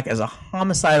comes back as a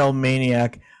homicidal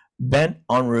maniac bent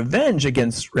on revenge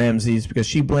against Ramses because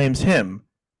she blames him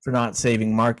for not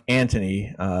saving Mark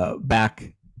Antony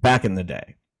back in the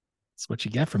day. That's what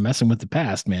you get for messing with the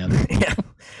past, man.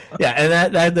 Yeah,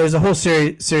 and that there's a whole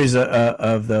series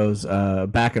of those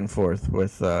back and forth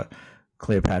with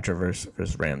Cleopatra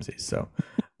versus Ramses. So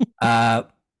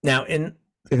now in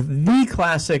the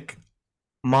classic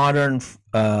modern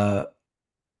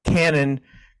canon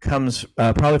comes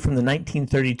probably from the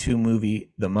 1932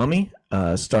 movie The Mummy,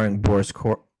 starring Boris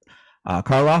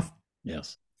Karloff.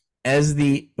 Yes, as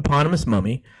the eponymous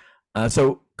mummy.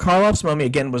 So Karloff's mummy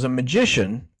again was a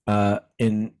magician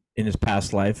in his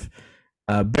past life,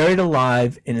 buried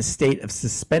alive in a state of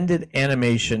suspended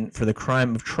animation for the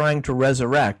crime of trying to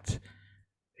resurrect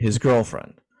his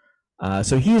girlfriend.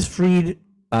 So he is freed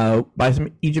by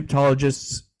some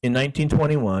Egyptologists in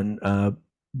 1921,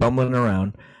 bumbling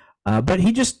around. But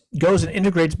he just goes and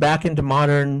integrates back into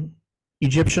modern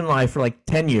Egyptian life for like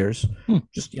 10 years,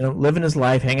 just, living his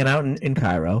life, hanging out in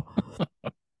Cairo,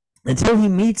 until he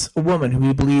meets a woman who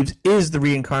he believes is the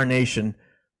reincarnation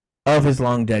of his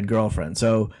long dead girlfriend.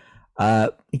 So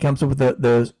he comes up with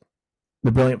the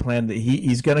brilliant plan that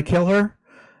he's going to kill her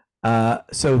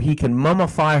so he can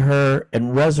mummify her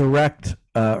and resurrect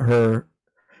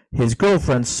his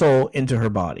girlfriend's soul into her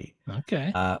body.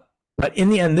 Okay. But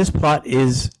in the end, this plot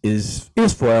is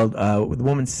foiled. The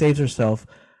woman saves herself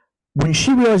when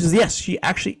she realizes, yes, she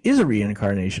actually is a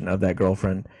reincarnation of that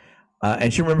girlfriend.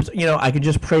 And she remembers, I could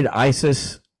just pray to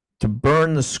Isis to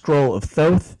burn the scroll of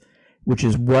Thoth, which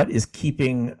is what is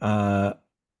keeping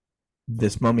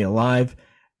this mummy alive,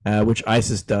 which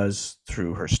Isis does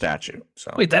through her statue.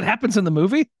 So wait, that happens in the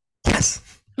movie? Yes.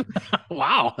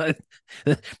 Wow.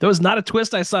 That was not a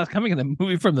twist I saw coming in a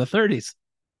movie from the 30s.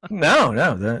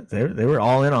 No, they were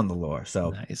all in on the lore.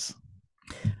 So nice.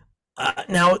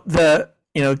 Now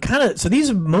so these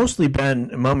have mostly been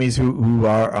mummies who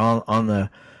are on the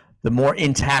more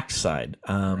intact side.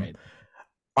 Right.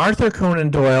 Arthur Conan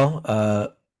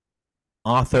Doyle,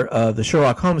 author of the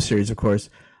Sherlock Holmes series, of course,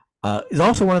 is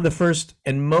also one of the first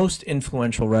and most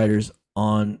influential writers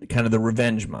on kind of the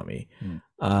revenge mummy.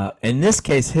 In this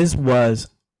case, his was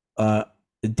a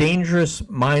dangerous,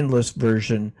 mindless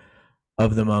version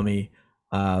of the mummy.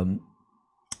 And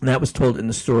that was told in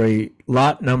the story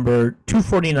lot number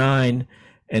 249.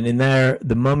 And in there,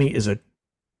 the mummy is a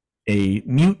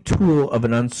mute tool of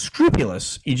an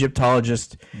unscrupulous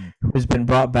Egyptologist who has been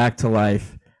brought back to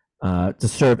life to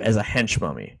serve as a hench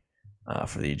mummy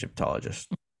for the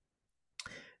Egyptologist.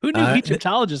 Who knew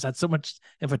Egyptologists had so much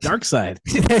of a dark side?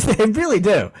 They really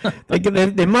do.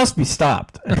 They must be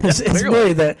stopped. It's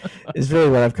really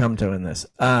what I've come to in this.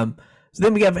 So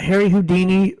then we have Harry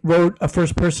Houdini wrote a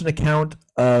first-person account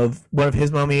of one of his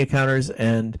mummy encounters,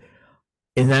 and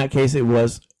in that case, it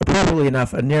was, appropriately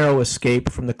enough, a narrow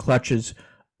escape from the clutches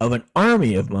of an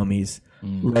army of mummies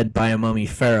led by a mummy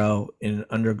pharaoh in an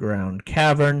underground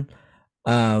cavern.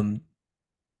 But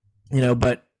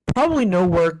probably no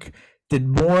work did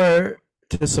more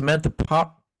to cement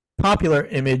the popular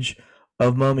image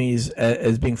of mummies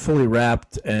as being fully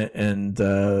wrapped and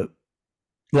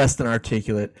less than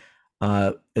articulate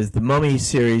as the Mummy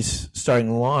series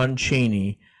starring Lon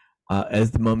Chaney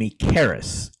as the mummy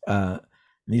Karis.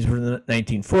 These were in the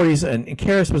 1940s, and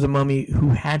Karis was a mummy who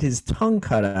had his tongue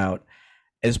cut out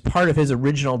as part of his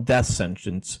original death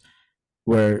sentence,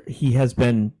 where he has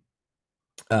been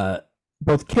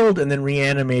both killed and then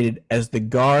reanimated as the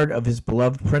guard of his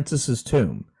beloved princess's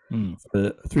tomb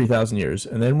for 3,000 years.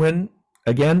 And then when,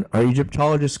 again, our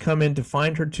Egyptologists come in to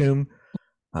find her tomb,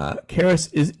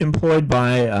 Karis is employed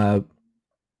by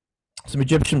some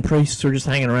Egyptian priests who are just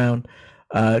hanging around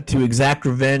to exact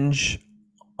revenge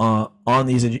on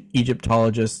these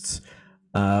Egyptologists.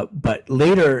 But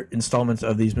later installments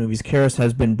of these movies, Karis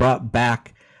has been brought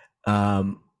back,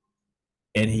 and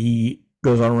he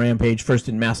goes on a rampage, first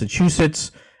in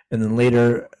Massachusetts and then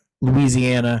later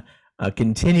Louisiana,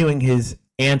 continuing his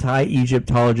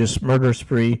anti-Egyptologist murder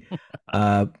spree,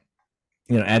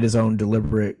 at his own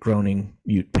deliberate, groaning,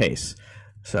 mute pace.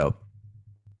 So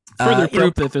further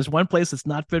proof that if there's one place that's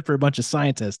not fit for a bunch of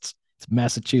scientists, it's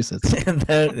Massachusetts.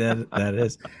 that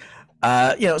is.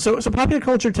 So popular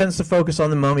culture tends to focus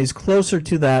on the mummies closer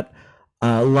to that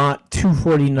lot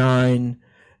 249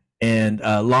 and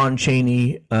Lon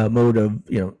Chaney mode of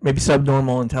maybe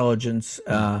subnormal intelligence.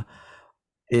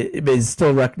 It is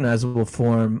still recognizable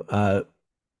form.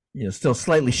 Still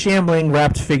slightly shambling,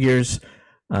 wrapped figures,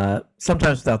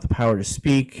 sometimes without the power to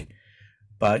speak.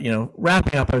 But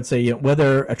wrapping up, I would say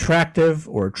whether attractive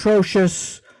or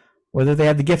atrocious, whether they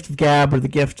have the gift of gab or the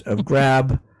gift of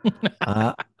grab,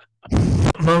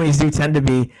 mummies do tend to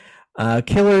be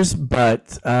killers.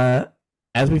 But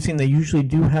as we've seen, they usually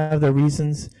do have their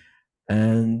reasons,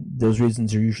 and those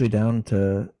reasons are usually down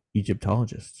to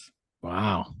Egyptologists.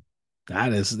 Wow,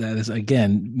 that is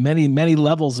again many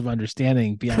levels of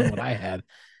understanding beyond what I had.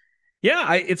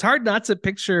 Yeah, it's hard not to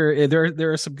picture.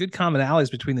 There are some good commonalities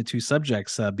between the two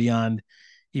subjects beyond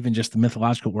even just the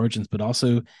mythological origins, but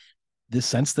also this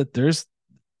sense that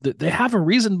they have a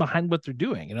reason behind what they're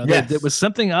doing. Yes. There was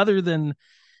something other than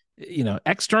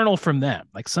external from them,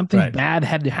 like something bad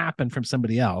had to happen from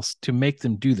somebody else to make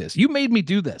them do this. You made me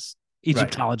do this,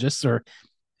 Egyptologists or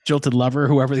jilted lover,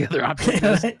 whoever the other object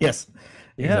is. Yes,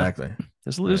 yeah. Exactly.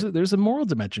 There's a moral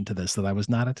dimension to this that I was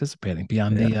not anticipating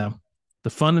beyond the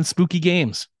fun and spooky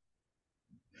games.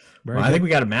 I think we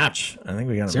got a match.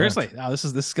 Seriously. This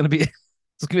is going to be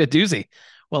a doozy.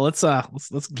 Well, let's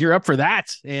gear up for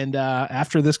that. And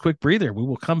after this quick breather, we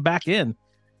will come back in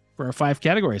for our 5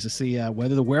 categories to see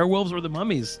whether the werewolves or the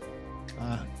mummies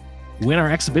win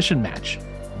our exhibition match.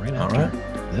 Right after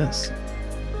this.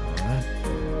 All right.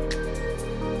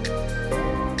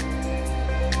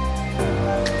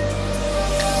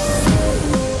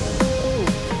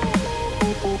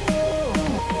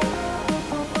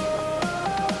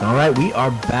 All right, we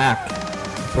are back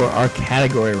for our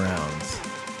category rounds.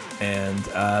 And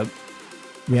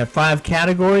We have 5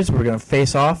 categories. We're going to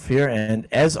face off here, and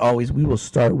as always, we will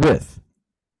start with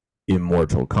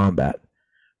Immortal Combat,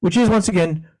 which is once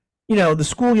again, the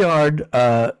schoolyard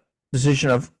decision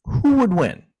of who would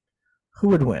win.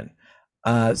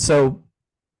 So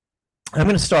I'm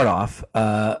going to start off.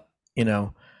 Give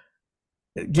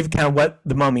kind of what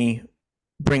the Mummy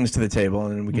brings to the table,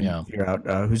 and then we can figure out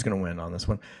who's going to win on this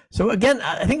one. So again,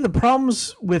 I think the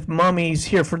problems with mummies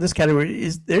here for this category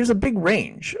is there's a big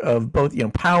range of both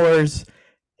powers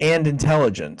and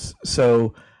intelligence.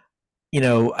 So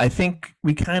I think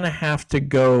we kind of have to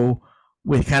go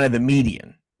with kind of the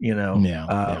median. Not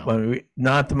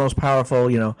the most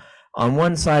powerful. On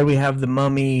one side we have the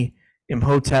Mummy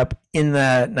Imhotep in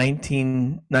the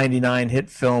 1999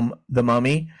 hit film The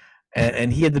Mummy.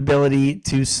 And he had the ability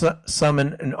to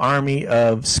summon an army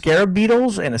of scarab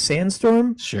beetles and a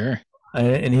sandstorm. Sure.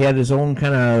 And he had his own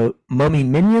kind of mummy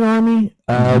minion army,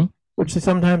 which they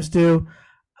sometimes do.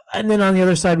 And then on the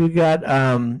other side, we've got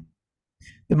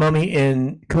the Mummy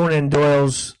in Conan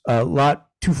Doyle's Lot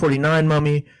 249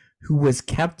 Mummy, who was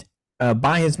kept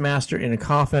by his master in a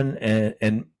coffin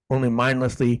and only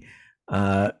mindlessly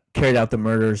carried out the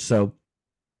murders. So,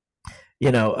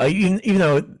 even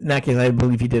though in that case, I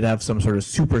believe he did have some sort of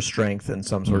super strength and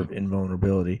some sort of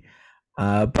invulnerability.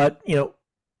 But,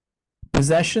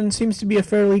 possession seems to be a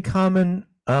fairly common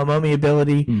mummy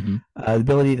ability. The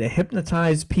ability to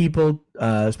hypnotize people,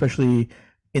 especially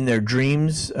in their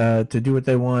dreams, to do what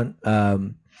they want. Saw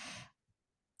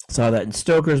that in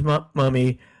Stoker's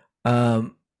mummy.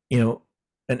 An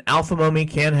alpha mummy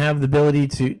can have the ability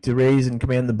to raise and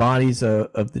command the bodies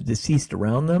of the deceased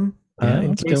around them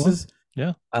in cases.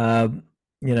 Yeah.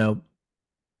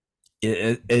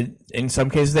 In some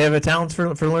cases they have a talent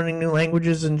for learning new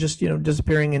languages and just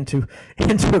disappearing into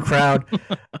a crowd,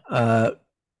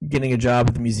 getting a job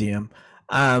at the museum.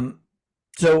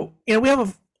 So we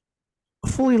have a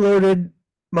fully loaded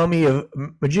mummy of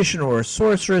magician or a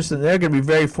sorceress, and they're going to be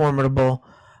very formidable.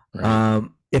 Right.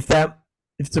 If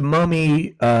it's a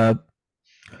mummy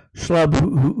schlub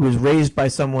who was raised by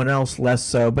someone else, less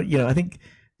so. But I think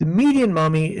the median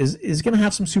mummy is going to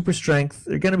have some super strength.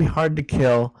 They're going to be hard to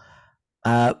kill.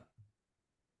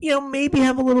 Maybe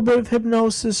have a little bit of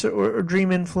hypnosis or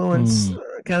dream influence,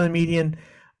 kind of the median.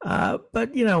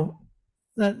 But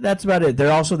that's about it.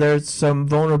 There's some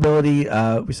vulnerability.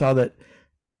 We saw that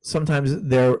sometimes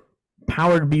their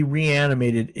power to be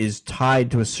reanimated is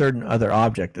tied to a certain other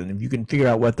object, and if you can figure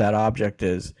out what that object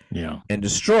is, and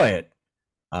destroy it,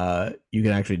 you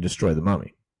can actually destroy the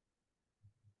mummy.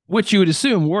 Which you would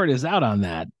assume word is out on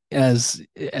that, as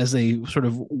a sort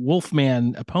of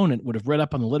Wolfman opponent would have read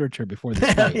up on the literature before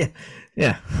this fight.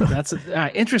 Yeah. That's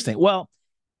interesting. Well,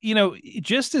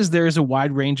 just as there's a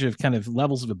wide range of kind of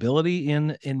levels of ability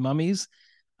in mummies,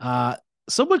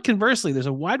 somewhat conversely, there's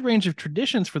a wide range of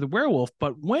traditions for the werewolf,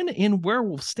 but when in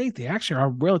werewolf state, they actually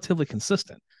are relatively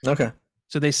consistent. Okay.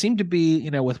 So they seem to be,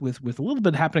 with a little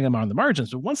bit happening on the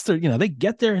margins, but once they're, they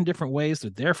get there in different ways,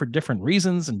 they're there for different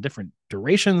reasons and different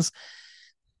durations.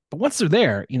 But once they're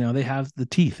there, they have the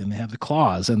teeth and they have the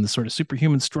claws and the sort of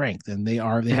superhuman strength, and they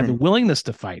have the willingness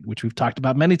to fight, which we've talked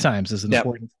about many times as an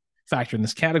important factor in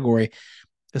this category,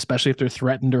 especially if they're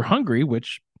threatened or hungry,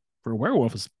 which for a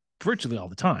werewolf is virtually all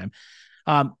the time.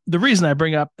 The reason I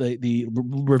bring up the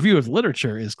review of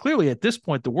literature is clearly at this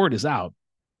point, the word is out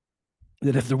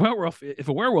that if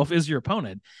a werewolf is your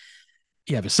opponent,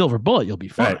 you have a silver bullet, you'll be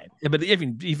fine. Right. But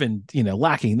even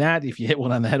lacking that, if you hit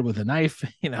one on the head with a knife,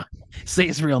 say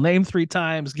his real name 3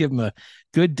 times, give him a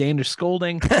good Danish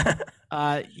scolding,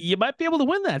 you might be able to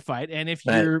win that fight. And if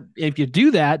you do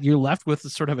that, you're left with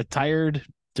sort of a tired,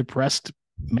 depressed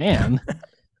man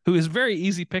who is very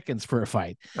easy pickings for a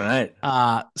fight. Right.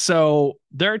 So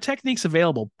there are techniques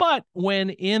available, but when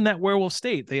in that werewolf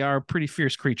state, they are pretty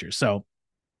fierce creatures. So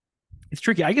it's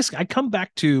tricky. I guess I come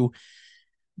back to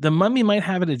the mummy might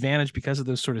have an advantage because of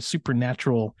those sort of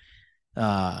supernatural,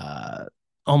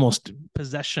 almost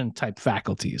possession type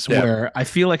faculties, where I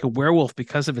feel like a werewolf,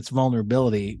 because of its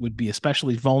vulnerability, would be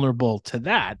especially vulnerable to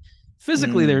that.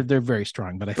 Physically, they're very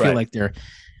strong, but I feel like they're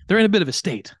in a bit of a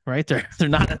state, right? They're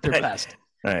not at their best.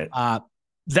 Right.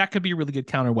 That could be a really good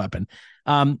counter weapon.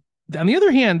 On the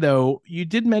other hand, though, you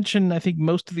did mention, I think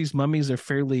most of these mummies are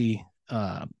fairly,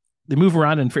 they move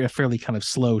around in a fairly kind of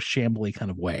slow, shambly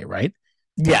kind of way, right?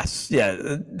 Yes.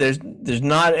 Yeah. There's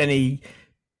not any,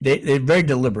 they're very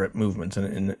deliberate movements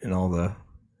in all the.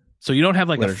 So you don't have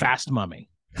like literature. A fast mummy.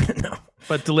 No.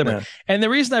 But deliberate. No. And the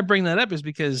reason I bring that up is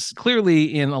because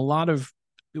clearly in a lot of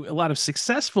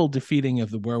successful defeating of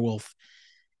the werewolf,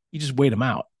 you just wait them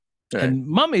out. Right. And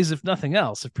mummies, if nothing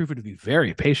else, have proven to be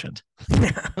very patient.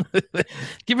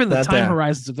 Given the time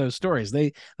horizons of those stories,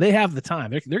 they have the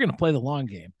time. They're going to play the long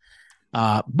game.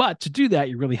 But to do that,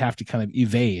 you really have to kind of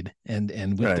evade, and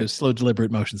with those slow,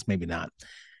 deliberate motions, maybe not.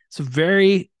 It's a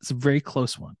very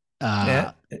close one.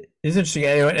 Yeah, it's interesting.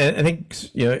 I think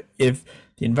if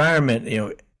the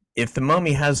environment, if the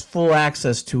mummy has full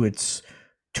access to its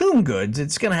tomb goods,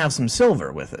 it's going to have some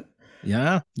silver with it.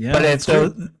 Yeah. But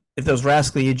if those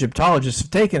rascally Egyptologists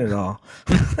have taken it all,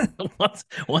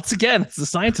 once again, it's the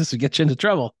scientists who get you into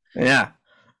trouble. Yeah.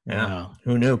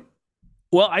 Who knew?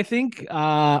 Well, I think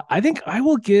I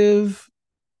will give.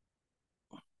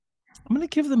 I'm going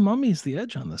to give the mummies the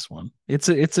edge on this one. It's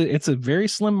a very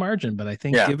slim margin, but I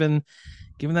think given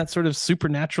that sort of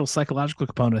supernatural psychological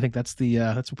component, I think that's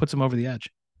what puts them over the edge.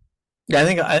 Yeah, I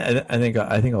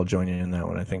think I'll join you in that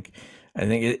one. I think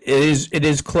it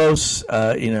is close.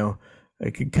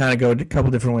 It could kind of go a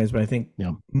couple different ways, but I think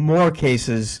more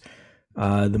cases,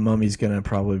 the mummy's going to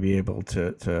probably be able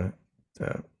to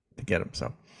get them.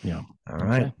 So all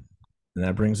right, and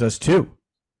that brings us to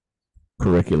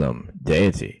curriculum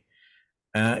deity.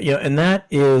 And that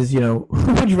is, who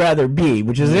would you rather be,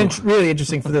 which is really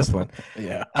interesting for this one.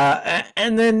 Yeah.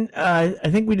 And then I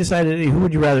think we decided who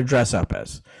would you rather dress up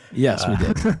as? Yes, we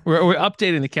did. We're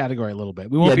updating the category a little bit.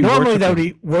 We won't be normally that would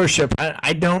be worship.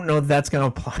 I don't know if that's going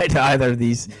to apply to either of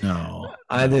these. No.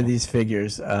 These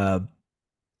figures.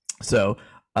 So,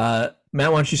 Matt, why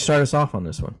don't you start us off on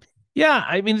this one? Yeah,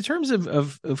 I mean, in terms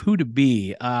of who to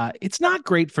be, it's not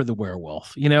great for the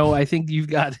werewolf. I think you've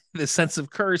got the sense of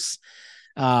curse.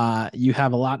 You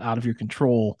have a lot out of your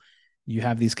control. You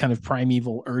have these kind of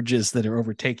primeval urges that are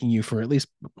overtaking you for at least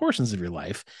portions of your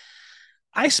life.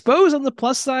 I suppose on the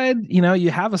plus side,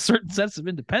 you have a certain sense of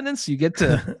independence. You get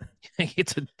to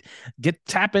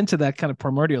tap into that kind of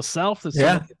primordial self that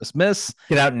some dismiss.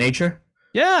 Get out in nature.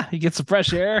 Yeah, you get some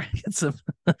fresh air. Get some,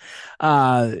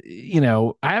 I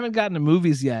haven't gotten to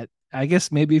movies yet. I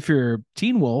guess maybe if you're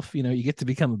Teen Wolf, you get to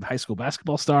become a high school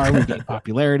basketball star. We gain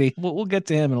popularity. We'll get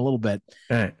to him in a little bit.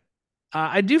 All right.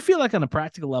 I do feel like on a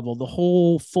practical level, the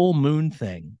whole full moon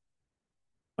thing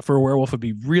for a werewolf would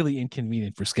be really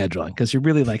inconvenient for scheduling, because you're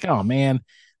really like, oh man,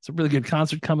 it's a really good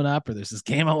concert coming up, or there's this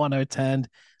game I want to attend.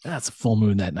 That's a full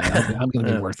moon that night. I'm going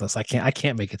to be worthless. I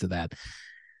can't make it to that.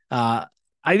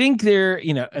 I think they're,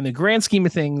 in the grand scheme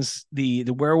of things, the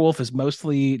werewolf is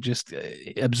mostly just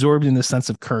absorbed in the sense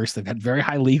of curse. They've had very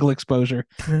high legal exposure,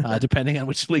 depending on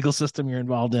which legal system you're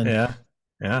involved in.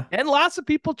 Yeah. And lots of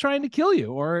people trying to kill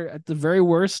you, or at the very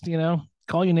worst,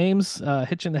 call you names,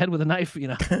 hit you in the head with a knife.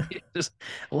 Just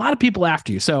a lot of people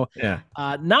after you. So,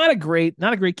 not a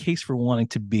great case for wanting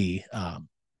to be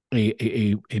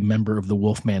a member of the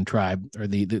Wolfman tribe, or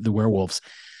the werewolves.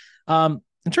 In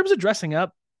terms of dressing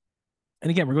up, and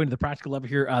again, we're going to the practical level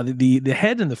here. The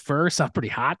head and the fur sound pretty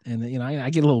hot, and I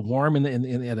get a little warm at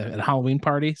a Halloween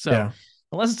party. So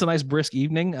unless it's a nice brisk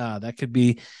evening, that could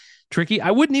be tricky. I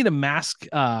would need a mask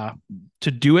to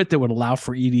do it that would allow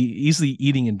for easily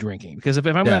eating and drinking. Because if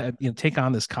I'm going to take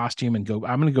on this costume and I'm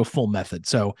going to go full method.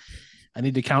 So I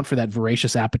need to account for that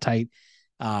voracious appetite.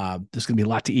 There's going to be a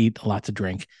lot to eat, a lot to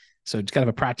drink. So it's kind of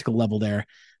a practical level there.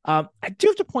 I do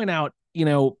have to point out,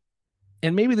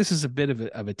 and maybe this is a bit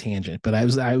of a tangent, but I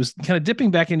was kind of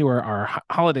dipping back into our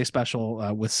holiday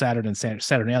special with Saturn and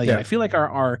Saturnalia. I feel like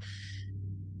our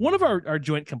one of our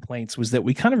joint complaints was that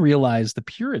we kind of realized the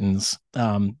Puritans,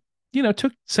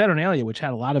 took Saturnalia, which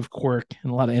had a lot of quirk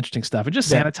and a lot of interesting stuff, and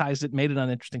just sanitized it, made it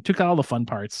uninteresting, took out all the fun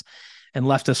parts, and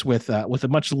left us with a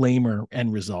much lamer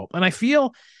end result. And I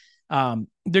feel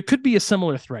there could be a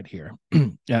similar thread here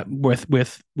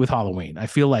with Halloween. I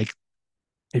feel like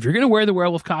if you're going to wear the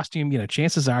werewolf costume,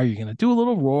 chances are you're going to do a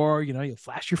little roar, you'll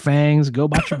flash your fangs, go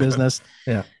about your business.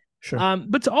 Yeah, sure.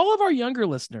 But to all of our younger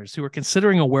listeners who are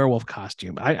considering a werewolf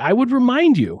costume, I would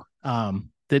remind you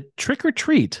that trick or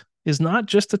treat is not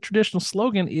just a traditional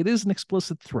slogan. It is an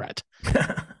explicit threat.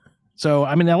 So,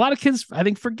 I mean, a lot of kids, I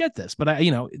think, forget this, but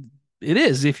it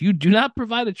is. If you do not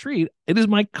provide a treat, it is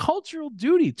my cultural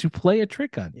duty to play a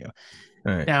trick on you.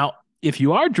 Right. Now, if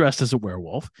you are dressed as a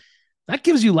werewolf, that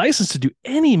gives you license to do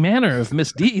any manner of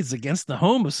misdeeds against the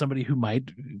home of somebody who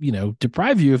might,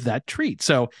 deprive you of that treat.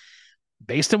 So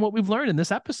based on what we've learned in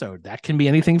this episode, that can be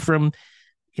anything from,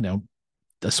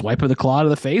 the swipe of the claw to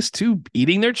the face to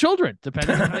eating their children,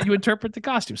 depending on how you interpret the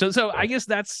costume. So I guess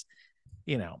that's,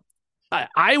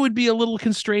 I would be a little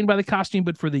constrained by the costume,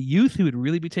 but for the youth who would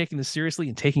really be taking this seriously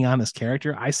and taking on this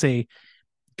character, I say,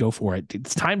 go for it.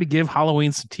 It's time to give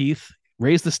Halloween some teeth,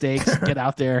 raise the stakes, get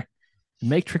out there.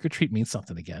 Make trick or treat mean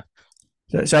something again.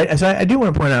 So I do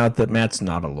want to point out that Matt's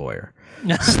not a lawyer.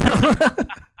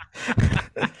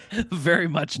 Very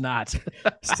much not.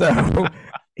 So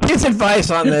his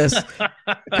advice on this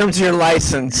comes to your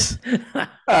license.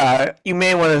 You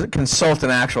may want to consult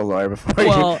an actual lawyer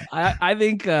before. I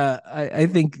think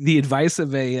the advice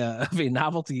of a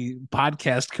novelty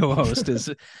podcast co-host is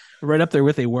right up there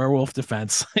with a werewolf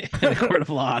defense in a court of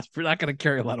law. We're not going to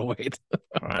carry a lot of weight.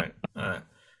 All right.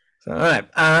 So, all right.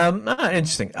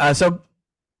 Interesting. So,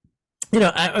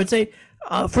 I would say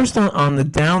first on the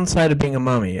downside of being a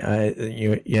mummy,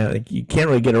 you can't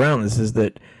really get around this. Is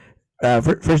that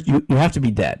first you have to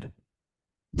be dead.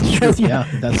 That's true. Yeah,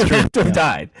 that's true. You have to have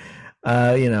died.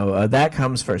 That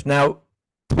comes first. Now,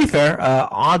 to be fair,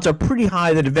 odds are pretty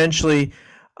high that eventually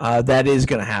that is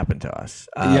going to happen to us.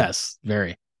 Yes,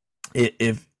 very.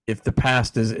 If the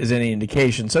past is any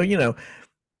indication, so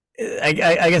I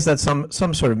guess that's some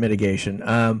sort of mitigation.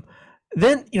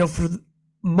 Then for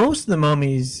most of the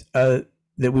mummies that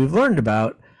we've learned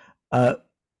about,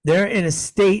 they're in a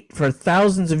state for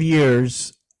thousands of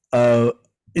years in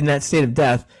that state of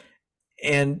death.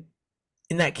 And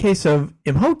in that case of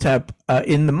Imhotep,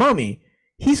 in the mummy,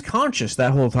 he's conscious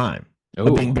that whole time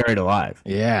of being buried alive.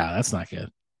 Yeah, that's not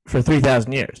good. For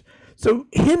 3,000 years. So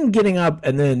him getting up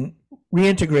and then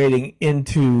reintegrating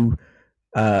into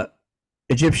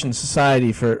Egyptian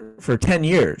society for 10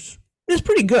 years is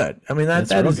pretty good. I mean,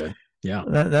 that is good. Yeah,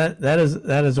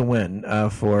 that is a win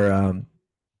for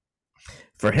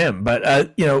him.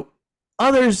 But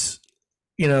others,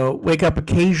 wake up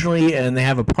occasionally and they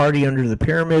have a party under the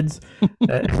pyramids,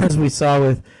 as we saw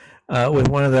with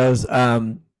one of those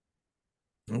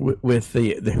with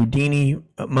the Houdini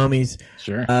mummies.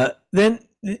 Sure. Then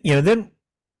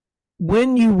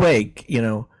when you wake,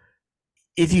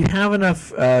 if you have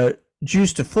enough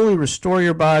juice to fully restore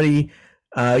your body,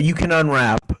 you can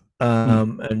unwrap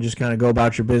and just kind of go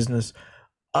about your business.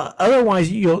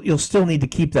 Otherwise, you'll still need to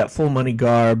keep that full money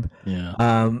garb. Yeah.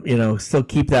 Still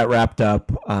keep that wrapped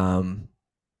up. And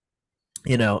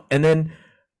then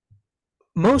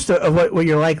most of what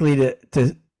you're likely to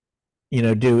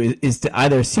do is to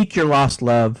either seek your lost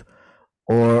love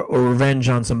or revenge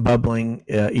on some bubbling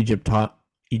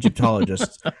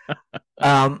Egyptologists.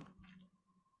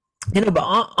 But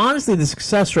honestly, the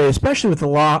success rate, especially with the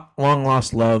long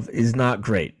lost love, is not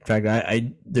great. In fact,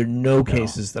 there are no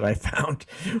cases that I found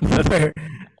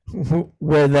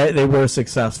where they were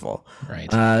successful.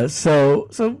 Right. So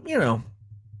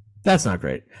that's not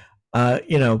great.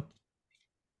 And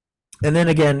then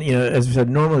again, as we said,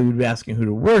 normally we'd be asking who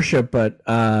to worship, but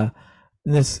in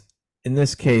this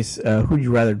case, who would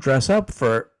you rather dress up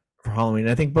for Halloween?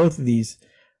 I think both of these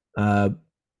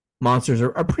monsters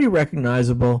are pretty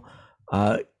recognizable.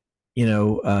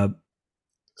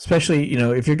 Especially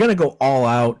if you're going to go all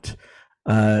out,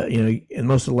 in the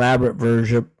most elaborate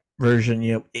version,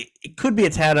 it could be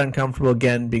a tad uncomfortable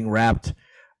again being wrapped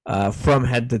from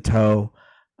head to toe.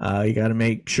 You got to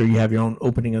make sure you have your own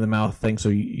opening of the mouth thing so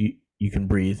you can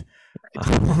breathe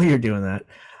while you're doing that.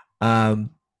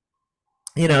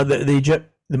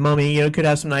 The mummy, could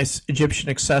have some nice Egyptian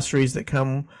accessories that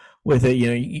come with it.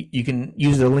 You can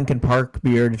use the Linkin Park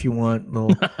beard if you want, a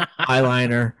little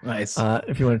eyeliner. Nice.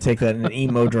 If you want to take that in an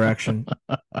emo direction.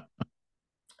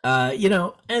 And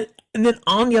then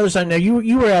on the other side, now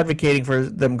you were advocating for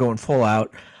them going full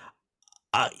out.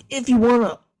 If you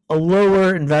want a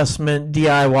lower investment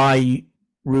DIY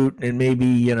route and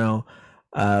maybe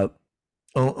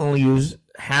only use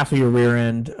half of your rear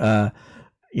end,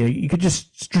 you could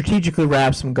just strategically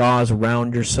wrap some gauze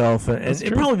around yourself and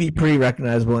it'd probably be pretty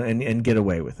recognizable and get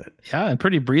away with it. Yeah, and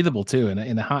pretty breathable too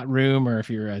in a hot room, or if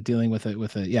you're dealing with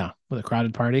a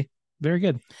crowded party. Very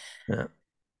good. Yeah.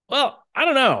 Well, I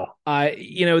don't know.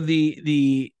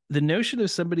 The notion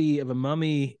of a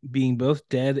mummy being both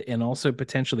dead and also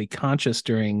potentially conscious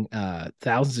during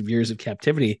thousands of years of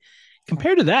captivity,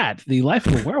 compared to that, the life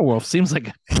of a werewolf seems like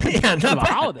kind of a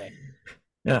holiday.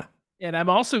 Yeah. And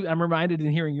I'm reminded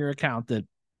in hearing your account that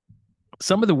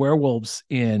some of the werewolves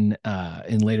in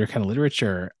later kind of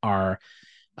literature are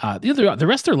the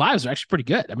rest of their lives are actually pretty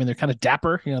good. I mean, they're kind of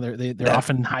dapper. They're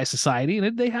often high society,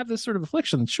 and they have this sort of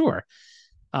affliction, sure.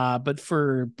 But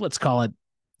for, let's call it,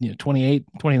 28,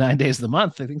 29 days of the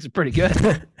month, I think it's pretty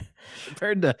good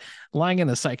compared to lying in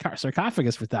a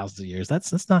sarcophagus for thousands of years.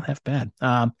 That's not half bad.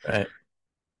 Right.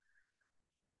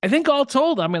 I think all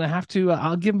told, I'm going to have to.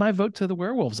 I'll give my vote to the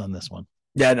werewolves on this one.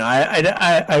 Yeah, no,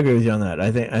 I agree with you on that.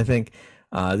 I think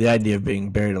the idea of being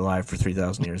buried alive for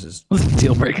 3,000 years is a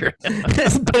deal breaker.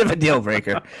 It's a bit of a deal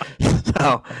breaker.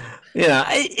 So,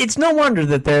 it's no wonder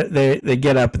that they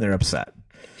get up and they're upset.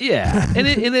 Yeah, and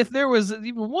if there was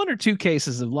even one or two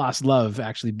cases of lost love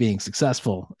actually being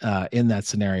successful in that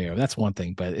scenario, that's one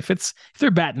thing. But if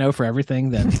they're bat no for everything,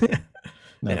 then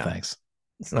no thanks.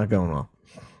 It's not going well.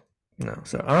 No.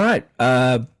 So all right.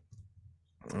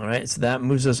 All right, so that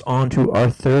moves us on to our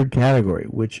third category,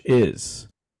 which is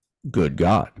good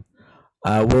God,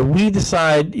 where we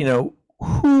decide,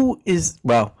 who is,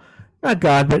 well, not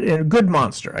God, but a good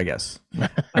monster, I guess.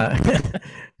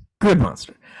 Good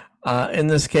monster in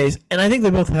this case. And I think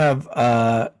they both have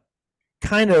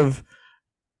kind of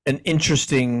an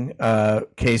interesting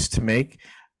case to make.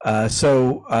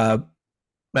 So,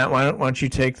 Matt, why don't you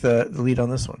take the lead on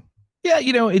this one? Yeah,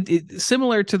 it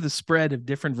similar to the spread of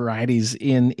different varieties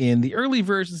in the early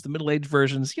versions, the middle-aged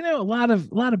versions. A lot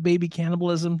of baby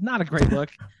cannibalism, not a great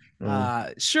look.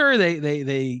 Sure,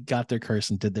 they got their curse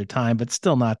and did their time, but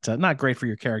still not great for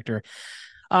your character.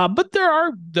 But there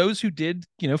are those who did,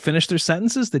 finish their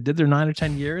sentences. They did their 9 or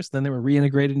 10 years, then they were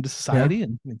reintegrated into society,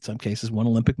 and in some cases won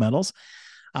Olympic medals.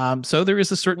 So there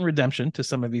is a certain redemption to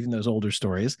some of even those older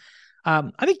stories.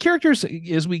 I think characters,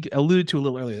 as we alluded to a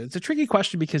little earlier, it's a tricky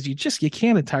question because you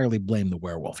can't entirely blame the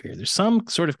werewolf here. There's some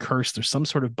sort of curse, there's some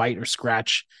sort of bite or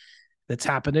scratch that's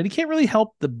happened, and he can't really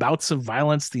help the bouts of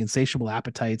violence, the insatiable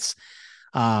appetites.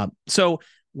 So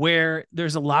where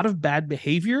there's a lot of bad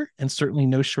behavior and certainly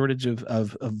no shortage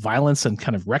of violence and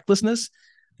kind of recklessness,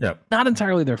 not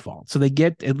entirely their fault. So they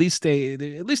get at least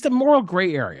a moral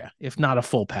gray area, if not a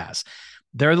full pass.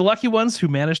 They're the lucky ones who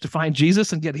manage to find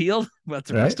Jesus and get healed, but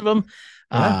the rest of them,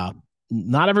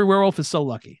 not every werewolf is so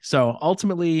lucky. So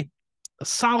ultimately, a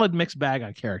solid mixed bag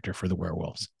on character for the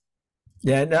werewolves.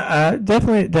 Yeah,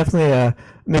 definitely a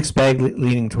mixed bag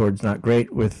leaning towards not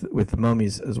great with the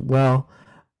mummies as well.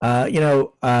 Some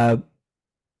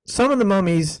of the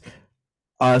mummies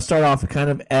start off kind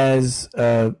of as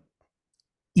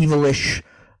evilish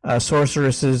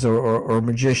sorceresses or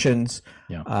magicians,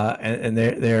 and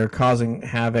they're causing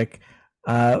havoc.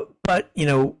 But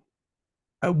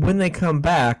when they come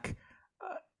back,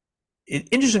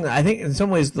 interestingly, I think in some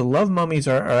ways the love mummies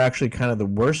are actually kind of the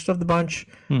worst of the bunch,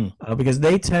 because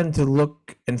they tend to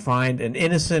look and find an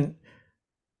innocent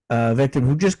victim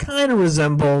who just kind of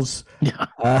resembles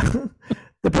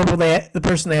the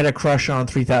person they had a crush on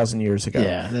 3,000 years ago.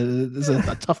 Yeah, there's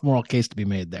a tough moral case to be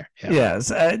made there. Yeah. Yes,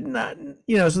 so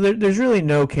there's really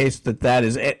no case that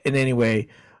is in any way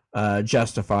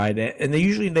justified, and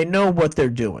they know what they're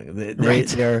doing.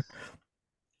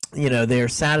 They're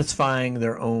satisfying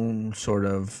their own sort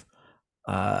of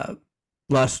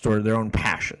lust or their own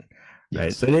passion, right?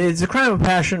 Yes. So it's a crime of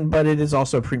passion, but it is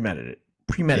also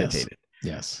premeditated.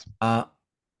 Yes.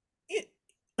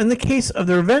 In the case of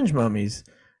the revenge mummies,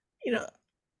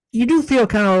 you do feel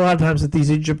kind of a lot of times that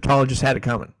these Egyptologists had it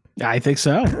coming. I think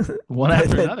so. One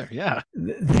after another. Yeah.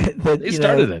 They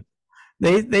started it.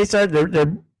 They started.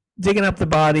 They're digging up the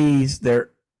bodies. They're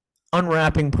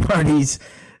unwrapping parties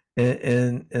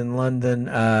in London.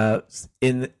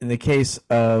 In the case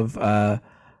of the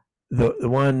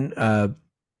one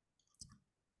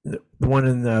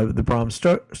in the Bram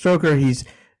Stoker,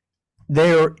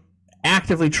 they're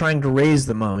actively trying to raise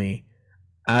the mummy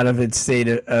out of its state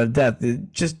of death.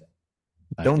 Just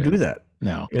don't do that.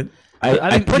 No.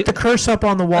 I put the curse up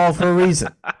on the wall for a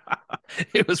reason.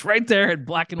 It was right there in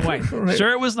black and white. Right.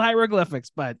 Sure, it was the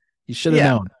hieroglyphics, but you should have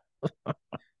known.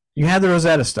 You had the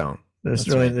Rosetta Stone. There's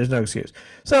no excuse.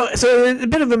 So a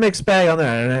bit of a mixed bag on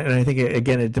there, and I think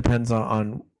it depends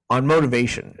on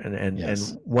motivation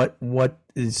and what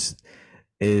is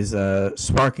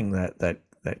sparking that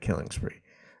killing spree.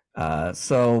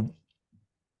 So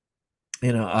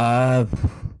it's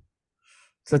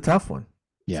a tough one.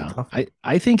 Yeah,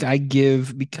 I think I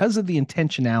give, because of the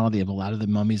intentionality of a lot of the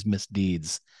mummies'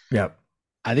 misdeeds. Yep.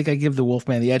 I think I give the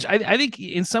Wolfman the edge. I think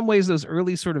in some ways those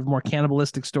early sort of more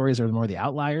cannibalistic stories are more the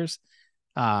outliers.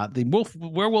 The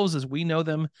werewolves as we know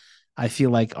them, I feel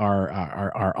like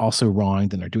are also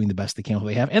wronged and are doing the best they can with what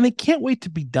they have, and they can't wait to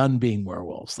be done being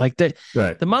werewolves. Like the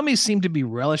mummies seem to be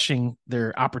relishing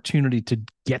their opportunity to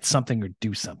get something or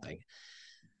do something.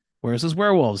 Whereas those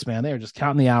werewolves, man, they're just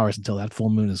counting the hours until that full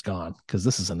moon is gone, because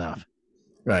this is enough.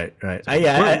 Right. So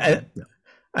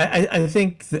I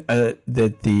think that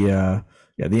the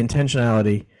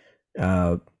intentionality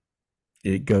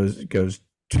it goes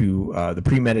to the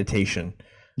premeditation.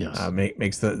 Yes.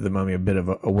 Makes the mummy a bit of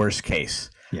a worse case.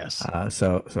 Yes.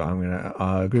 So I'm gonna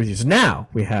agree with you. So now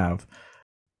we have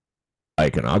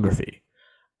iconography,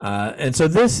 and so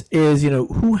this is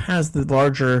who has the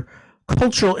larger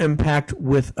cultural impact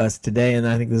with us today, and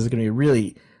I think this is going to be a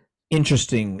really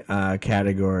interesting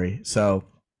category. So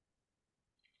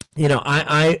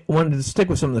I wanted to stick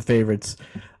with some of the favorites.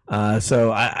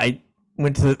 So I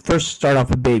went to first start off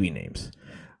with baby names.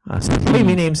 So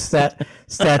baby names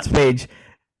stats page,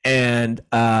 and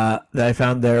that I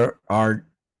found there are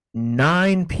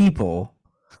 9 people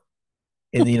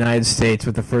in the United States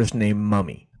with the first name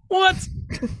Mummy. What?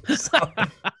 So,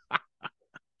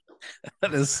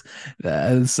 that is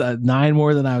 9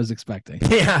 more than I was expecting.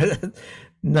 Yeah,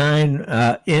 9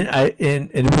 in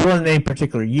it wasn't any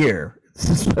particular year.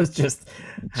 This was just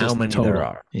how many total. There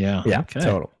are. Yeah, okay.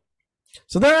 Total.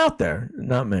 So they're out there.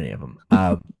 Not many of them.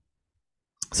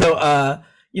 There are,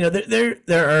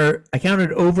 I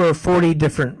counted over 40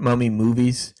 different Mummy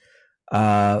movies.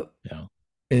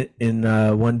 In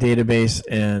one database,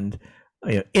 and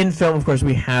in film, of course,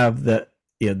 we have the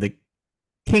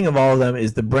king of all of them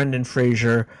is the Brendan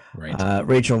Fraser,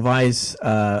 Rachel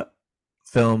Weisz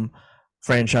film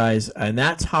franchise, and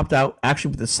that topped out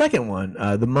actually with the second one,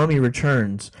 The Mummy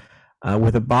Returns,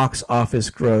 with a box office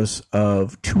gross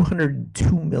of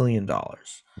 $202 million.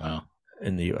 Wow.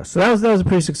 In the U.S. So that was a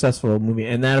pretty successful movie,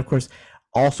 and that, of course,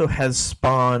 also has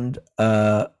spawned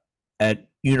at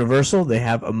Universal. They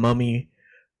have a Mummy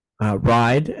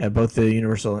ride at both the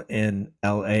Universal in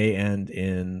L.A. and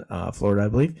in Florida, I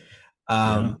believe.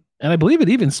 And I believe it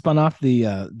even spun off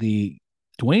the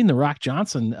Dwayne "The Rock"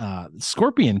 Johnson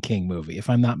Scorpion King movie, if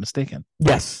I'm not mistaken.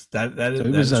 Yes, that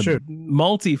is true.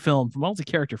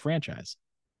 Multi-character franchise.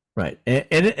 Right,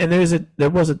 and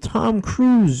there was a Tom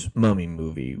Cruise Mummy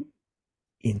movie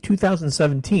in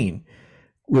 2017,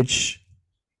 which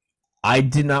I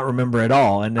did not remember at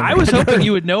all. And I was hoping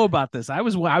you would know about this. I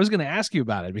was going to ask you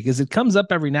about it because it comes up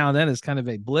every now and then as kind of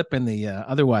a blip in the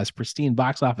otherwise pristine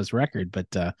box office record. But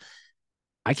I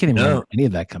can't even remember any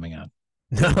of that coming out.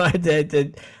 No, I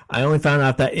did. I only found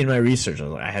out that in my research.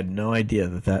 I had no idea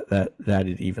that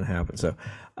it even happened. So,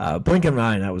 blink of an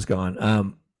eye, and that was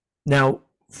gone. Now,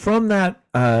 from the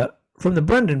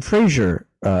Brendan Fraser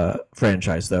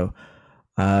franchise, though,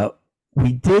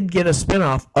 we did get a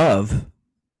spinoff of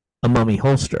a Mummy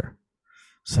holster.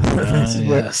 So this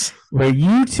is where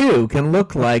you too can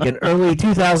look like an early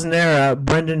 2000 era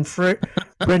Brendan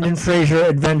Fraser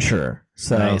adventurer.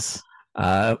 So nice.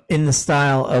 In the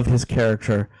style of his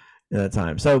character at the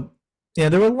time. So yeah,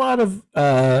 there were a lot of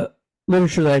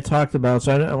literature that I talked about,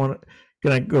 so I don't want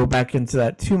to go back into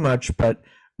that too much, but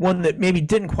one that maybe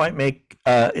didn't quite make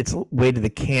its way to the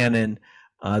canon,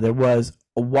 there was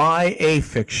a YA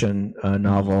fiction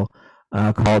novel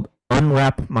called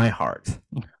Unwrap My Heart.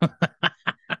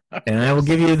 And I will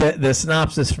give you the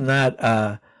synopsis from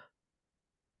that.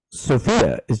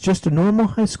 Sophia is just a normal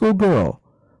high school girl,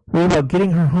 worried about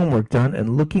getting her homework done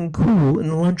and looking cool in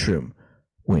the lunchroom,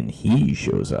 when he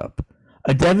shows up.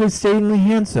 A devastatingly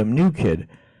handsome new kid,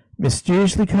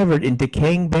 mysteriously covered in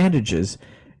decaying bandages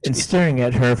and staring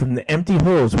at her from the empty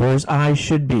holes where his eyes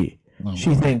should be.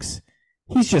 She thinks,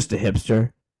 he's just a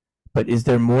hipster. But is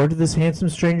there more to this handsome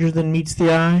stranger than meets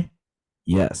the eye?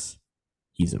 Yes,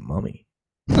 he's a mummy.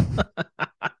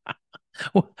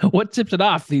 What tipped it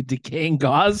off? The decaying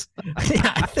gauze?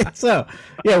 Yeah, I think so.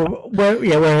 Yeah,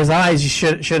 where his eyes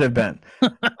should have been.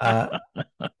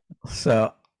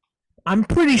 So I'm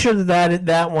pretty sure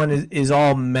that one is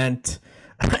all meant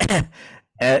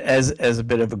as a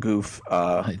bit of a goof.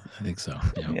 I think so.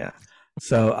 Yeah.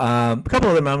 So a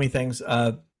couple other mummy things.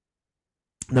 The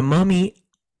mummy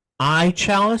eye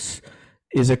chalice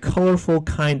is a colorful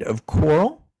kind of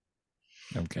coral.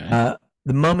 Okay.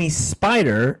 The mummy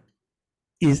spider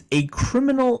is a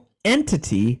criminal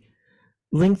entity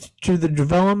linked to the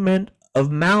development of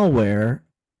malware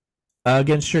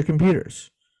against your computers.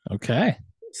 Okay.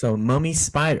 So mummy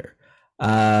spider.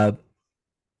 And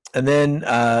then,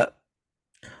 on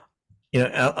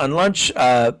lunch,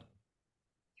 on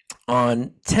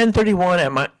 10/31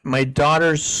 at my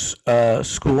daughter's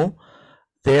school,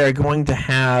 they are going to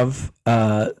have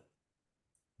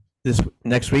this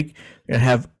next week. They're going to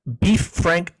have beef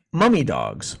frank mummy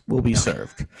dogs will be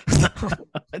served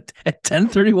at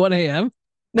 10:31 a.m.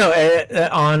 No,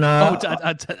 on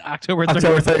October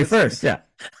 31st. Yeah.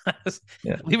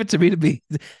 Leave it to me to be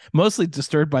mostly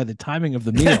disturbed by the timing of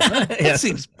the meal. It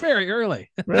seems very early.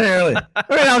 Very early. All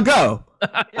right, I'll go.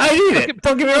 I need it.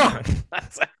 Don't get me wrong.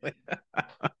 Exactly.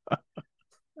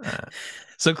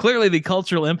 So clearly, the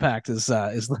cultural impact is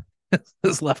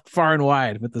left far and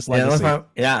wide with this legacy.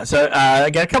 Yeah. So I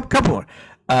got a couple more.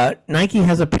 Nike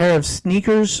has a pair of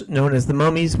sneakers known as the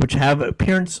Mummies, which have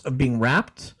appearance of being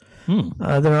wrapped.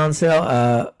 They're on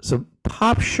sale. So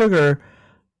Pop Sugar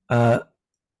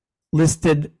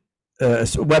listed a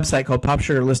website called Pop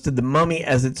Sugar listed the Mummy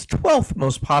as its 12th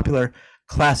most popular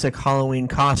classic Halloween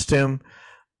costume.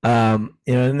 And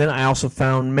then I also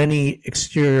found many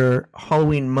exterior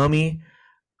Halloween Mummy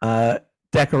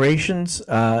decorations.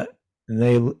 And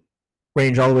they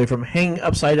range all the way from hanging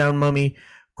upside down mummy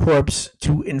corpse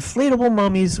to inflatable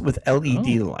mummies with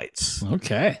LED lights.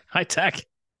 Okay, high tech.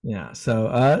 Yeah,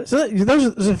 so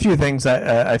there's a few things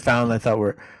that I found I thought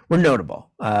were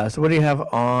notable. So what do you have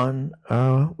on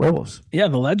werewolves? Yeah,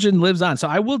 the legend lives on. So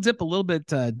I will dip a little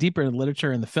bit deeper in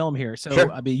literature in the film here. So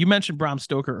sure. I mean, you mentioned Bram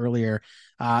Stoker earlier.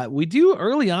 We do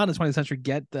early on in the 20th century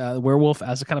get the werewolf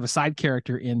as a kind of a side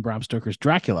character in Bram Stoker's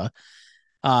Dracula,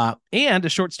 and a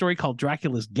short story called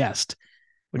Dracula's Guest,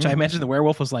 which I imagine the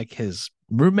werewolf was like his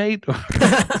roommate or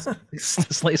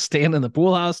staying in the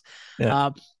pool house.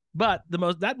 Yeah. But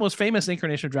that most famous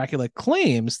incarnation of Dracula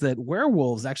claims that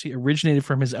werewolves actually originated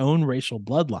from his own racial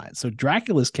bloodline. So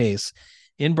Dracula's case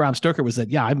in Bram Stoker was that,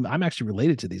 yeah, I'm actually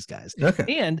related to these guys.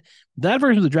 Okay. And that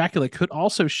version of the Dracula could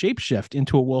also shapeshift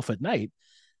into a wolf at night,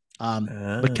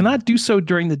 but cannot do so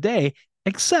during the day,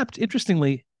 except,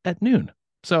 interestingly, at noon.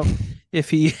 So if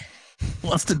he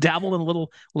wants to dabble in a little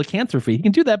lycanthropy, he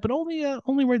can do that, but only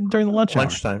right during the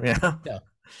lunchtime.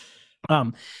 Yeah.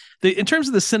 In terms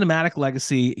of the cinematic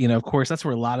legacy, of course, that's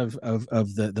where a lot of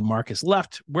the mark is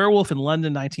left. Werewolf in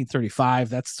London, 1935.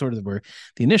 That's sort of where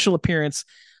the initial appearance.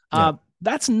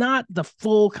 That's not the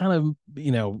full kind of,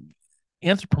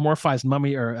 anthropomorphized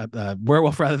mummy or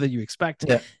werewolf rather than you expect,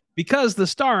 because the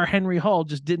star Henry Hall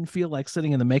just didn't feel like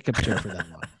sitting in the makeup chair for that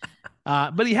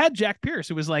long. But he had Jack Pierce,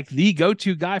 who was like the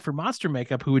go-to guy for monster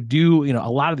makeup, who would do, a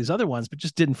lot of these other ones, but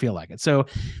just didn't feel like it. So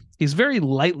he's very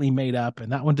lightly made up,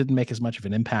 and that one didn't make as much of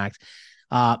an impact.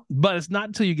 But it's not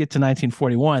until you get to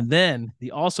 1941, then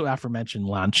the also aforementioned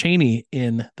Lon Chaney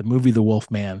in the movie The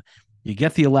Wolf Man. You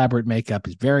get the elaborate makeup.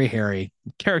 He's very hairy.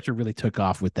 The character really took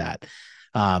off with that.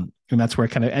 And that's where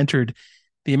it kind of entered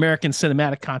the American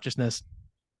cinematic consciousness.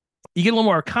 You get a little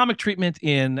more comic treatment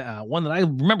in one that I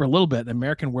remember a little bit,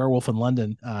 American Werewolf in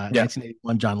London,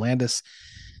 1981, John Landis,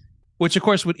 which, of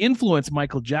course, would influence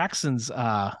Michael Jackson's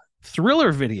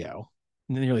Thriller video,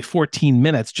 nearly 14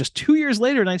 minutes, just 2 years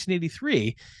later,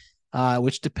 1983,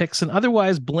 which depicts an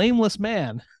otherwise blameless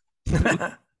man who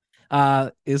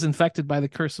is infected by the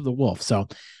curse of the wolf. So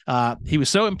he was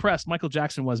so impressed, Michael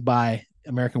Jackson was, by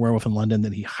American Werewolf in London,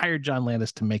 that he hired John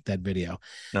Landis to make that video.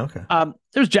 Okay.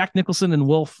 There's Jack Nicholson in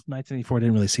Wolf, 1984.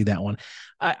 Didn't really see that one.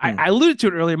 I alluded to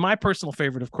it earlier. My personal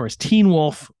favorite, of course, Teen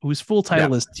Wolf, whose full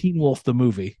title is Teen Wolf the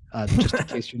Movie, just in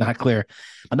case you're not clear.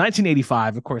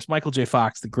 1985, of course, Michael J.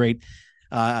 Fox, the great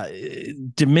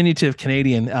diminutive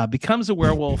Canadian, becomes a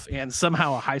werewolf and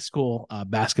somehow a high school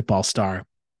basketball star.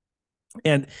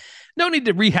 And no need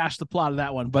to rehash the plot of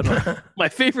that one, but my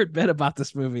favorite bit about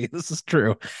this movie, this is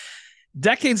true.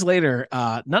 Decades later,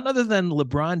 none other than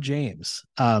LeBron James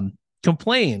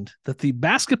complained that the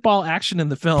basketball action in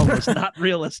the film was not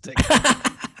realistic.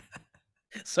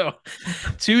 So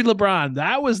to LeBron,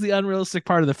 that was the unrealistic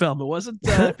part of the film. It wasn't,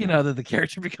 that the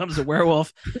character becomes a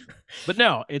werewolf. But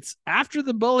no, it's after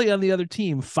the bully on the other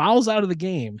team fouls out of the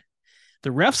game, the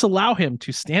refs allow him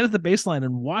to stand at the baseline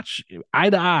and watch eye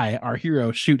to eye our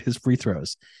hero shoot his free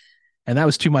throws. And that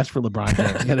was too much for LeBron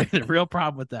James. He had a real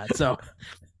problem with that. So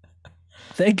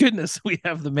thank goodness we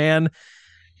have the man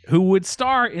who would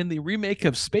star in the remake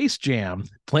of Space Jam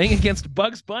playing against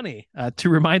Bugs Bunny to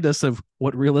remind us of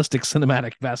what realistic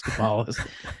cinematic basketball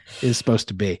is supposed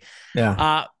to be.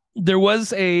 Yeah. There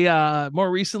was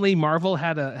more recently, Marvel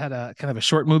had a kind of a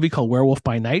short movie called Werewolf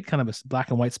by Night, kind of a black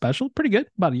and white special. Pretty good,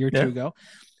 about a year or two ago.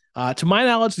 To my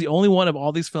knowledge, the only one of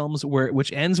all these films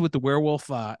which ends with the werewolf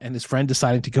and his friend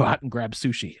deciding to go out and grab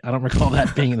sushi. I don't recall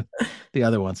that being in the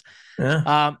other ones.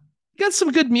 Yeah. Got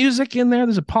some good music in there.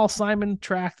 There's a Paul Simon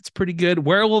track that's pretty good.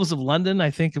 Werewolves of London,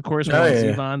 I think, of course,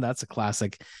 Zevon, that's a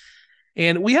classic.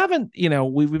 And we haven't,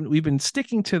 we've been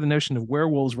sticking to the notion of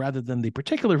werewolves rather than the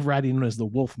particular variety known as the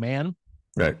Wolf Man.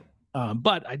 Right.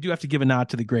 But I do have to give a nod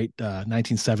to the great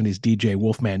 1970s DJ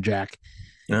Wolfman Jack.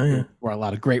 Oh, yeah. Where a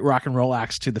lot of great rock and roll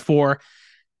acts to the fore.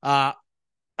 A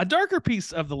darker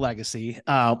piece of the legacy,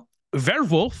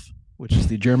 Werewolf, which is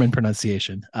the German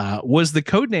pronunciation, was the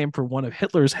code name for one of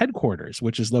Hitler's headquarters,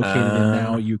 which is located in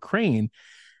now Ukraine.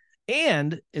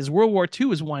 And as World War II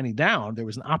was winding down, there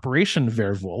was an Operation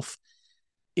Werewolf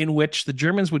in which the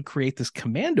Germans would create this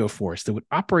commando force that would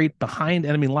operate behind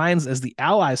enemy lines as the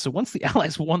Allies. So once the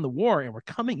Allies won the war and were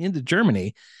coming into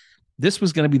Germany, this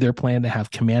was going to be their plan to have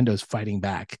commandos fighting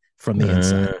back from the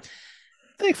inside.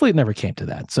 Thankfully, it never came to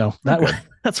that. So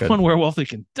that's good. One werewolf we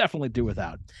can definitely do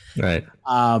without. Right.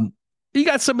 You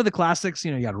got some of the classics.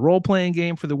 You got a role-playing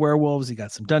game for the werewolves. You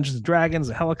got some Dungeons and Dragons,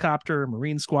 a helicopter, a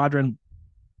Marine squadron.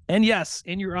 And yes,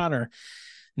 in your honor,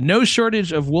 no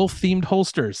shortage of wolf-themed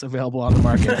holsters available on the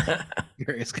market.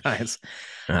 various kinds.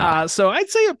 So I'd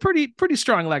say a pretty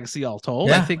strong legacy all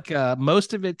told. I think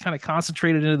most of it kind of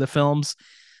concentrated into the films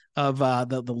of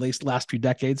the last few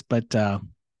decades, but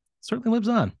certainly lives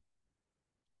on.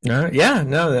 I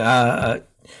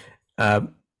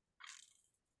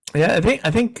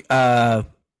think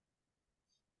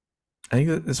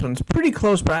this one's pretty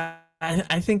close, but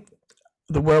I think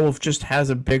the werewolf just has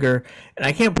a bigger, and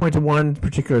I can't point to one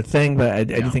particular thing, but I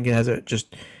do think it has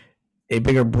just a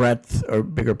bigger breadth or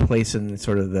bigger place in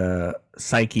sort of the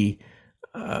psyche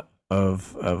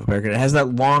of America. It has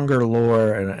that longer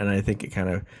lore, and I think it kind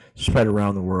of spread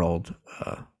around the world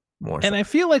more. And so. I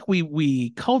feel like we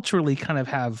culturally kind of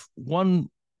have one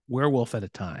werewolf at a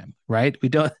time, right? We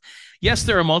don't. Yes,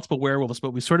 there are multiple werewolves,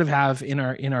 but we sort of have in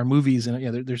our movies,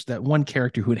 and there's that one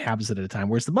character who inhabits it at a time.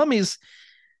 Whereas the mummies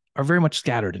are very much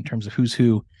scattered in terms of who's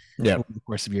who over the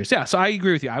course of years. Yeah, so I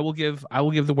agree with you. I will give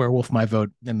the werewolf my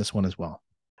vote in this one as well.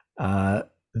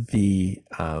 The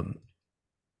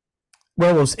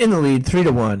werewolves in the lead,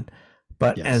 3-1.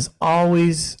 But as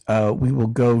always, we will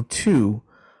go to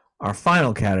our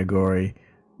final category,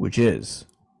 which is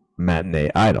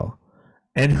matinee idol.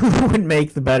 And who would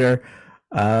make the better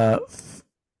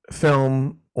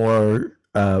film or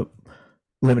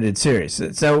limited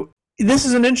series? So this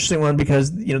is an interesting one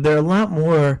because there are a lot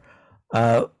more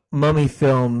mummy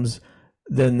films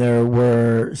than there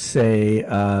were, say,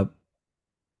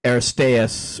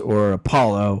 Aristeas or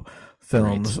Apollo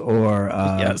films or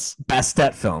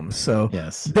Bastet films. So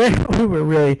we were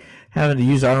really having to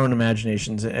use our own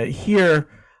imaginations. Here,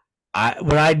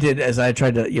 what I did is I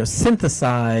tried to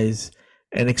synthesize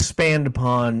and expand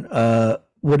upon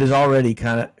what is already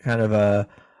kind of a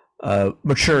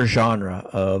mature genre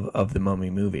of the mummy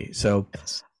movie. So,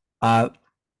 to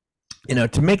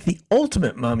make the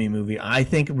ultimate mummy movie, I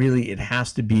think really it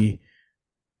has to be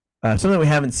something we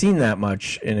haven't seen that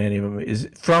much in any of them, is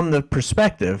from the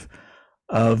perspective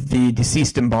of the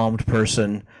deceased embalmed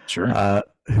person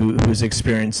who's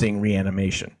experiencing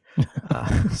reanimation.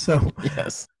 So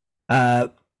we're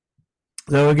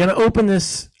going to open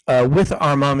this with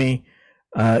our mummy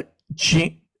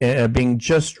being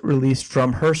just released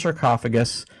from her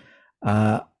sarcophagus,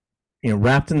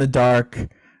 wrapped in the dark.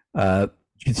 You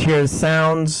can hear the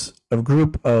sounds of a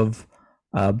group of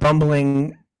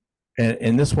bumbling, and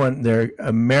in this one, they're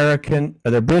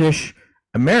British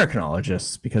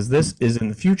Americanologists, because this is in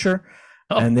the future,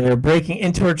 and they're breaking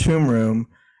into her tomb room,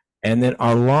 and then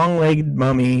our long-legged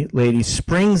mummy lady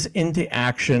springs into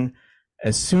action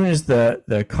as soon as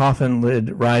the coffin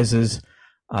lid rises,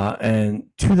 and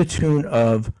to the tune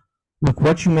of "Look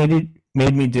What You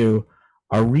Made Me Do,"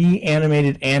 our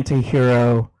reanimated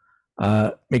anti-hero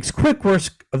makes quick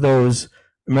work of those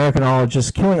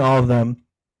Americanologists, killing all of them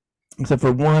except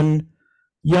for one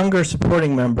younger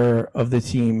supporting member of the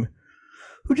team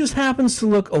who just happens to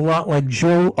look a lot like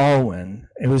Joe Alwyn.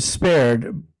 It was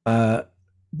spared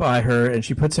by her, and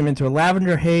she puts him into a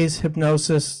lavender haze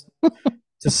hypnosis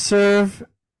to serve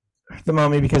the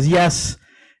mummy, because yes,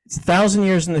 it's 1,000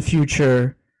 years in the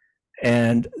future,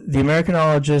 and the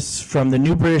Americanologists from the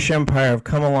new British Empire have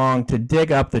come along to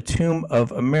dig up the tomb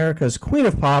of America's queen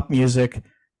of pop music,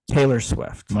 Taylor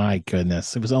Swift. My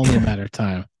goodness, it was only a matter of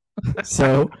time.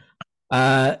 So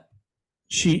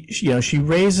she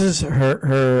raises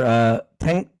her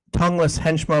tongueless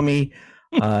hench mummy,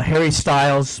 Harry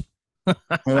Styles,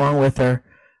 along with her,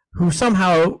 who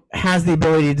somehow has the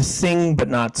ability to sing but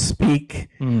not speak.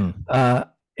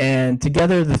 And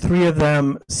together, the three of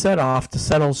them set off to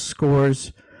settle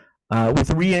scores with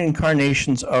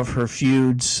reincarnations of her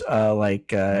feuds, like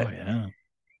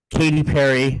Katy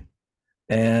Perry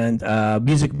and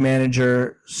music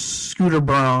manager Scooter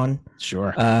Braun.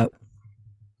 Sure. And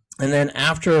then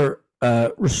after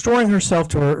restoring herself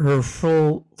to her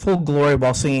full glory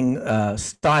while singing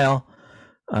style,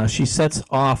 she sets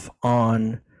off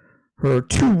on her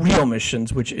two real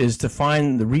missions, which is to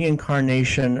find the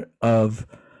reincarnation of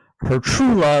her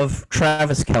true love,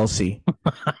 Travis Kelce.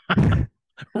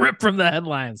 Rip from the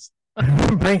headlines.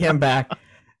 Bring him back.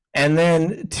 And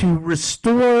then to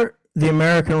restore the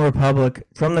American Republic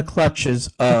from the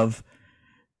clutches of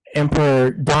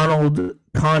Emperor Donald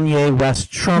Kanye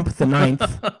West Trump the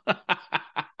Ninth.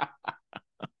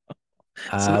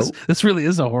 So this really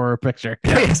is a horror picture.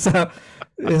 So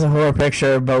it's a horror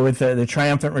picture, but with the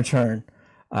triumphant return.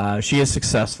 She is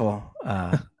successful,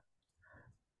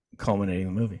 culminating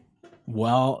the movie.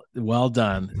 Well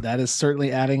done. That is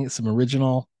certainly adding some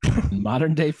original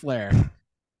modern day flair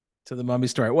to the Mummy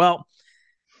story. Well,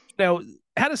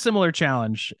 had a similar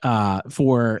challenge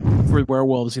for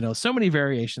werewolves. So many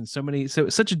variations,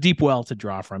 such a deep well to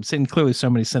draw from. Seeing clearly so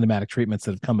many cinematic treatments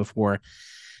that have come before.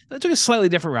 I took a slightly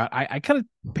different route. I kind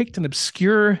of picked an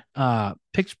obscure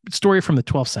story from the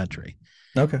 12th century.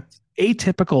 Okay.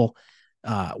 Atypical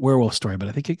werewolf story, but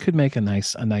I think it could make a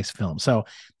nice film. So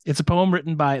it's a poem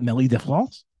written by Mélie de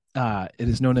France. It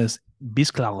is known as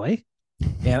Bisclaret.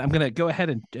 And I'm going to go ahead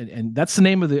and that's the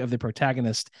name of the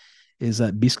protagonist is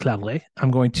Bisclaret.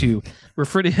 I'm going to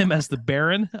refer to him as the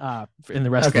Baron in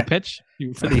the rest of the pitch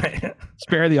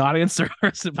spare the audience the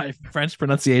rest of my French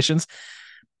pronunciations.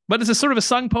 But it's a sort of a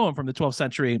sung poem from the 12th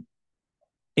century.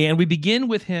 And we begin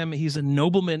with him. He's a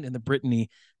nobleman in the Brittany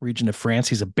region of France.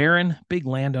 He's a baron, big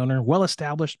landowner,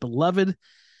 well-established, beloved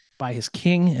by his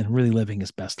king, and really living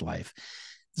his best life.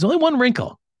 There's only one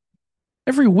wrinkle.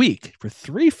 Every week, for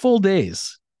 3 full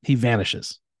days, he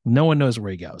vanishes. No one knows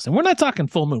where he goes. And we're not talking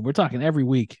full moon. We're talking every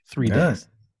week, 3 days.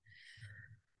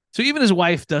 So even his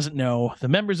wife doesn't know. The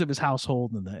members of his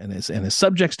household and his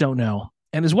subjects don't know.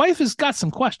 And his wife has got some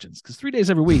questions because 3 days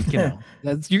every week, you're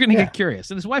going to get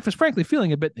curious. And his wife is frankly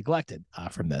feeling a bit neglected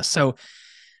from this. So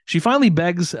she finally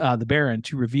begs the Baron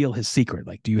to reveal his secret.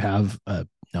 Like, do you have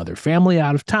another family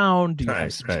out of town? Do you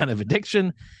have some kind of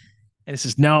addiction? And he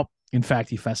says, no. In fact,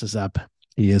 he fesses up.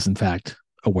 He is, in fact,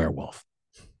 a werewolf.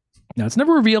 Now, it's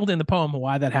never revealed in the poem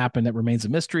why that happened. That remains a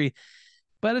mystery.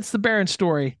 But it's the Baron's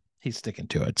story. He's sticking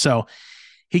to it. So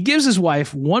he gives his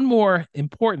wife one more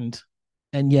important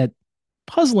and yet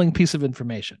puzzling piece of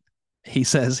information. He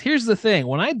says, here's the thing.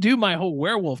 When I do my whole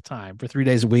werewolf time for 3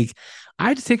 days a week, I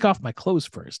have to take off my clothes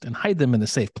first and hide them in a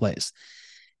safe place.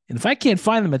 And if I can't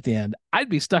find them at the end, I'd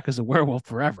be stuck as a werewolf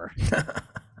forever.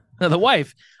 Now, the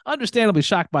wife, understandably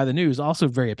shocked by the news, also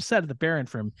very upset at the Baron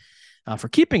for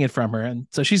keeping it from her. And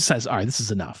so she says, all right, this is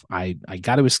enough. I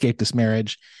got to escape this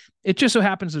marriage. It just so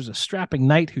happens there's a strapping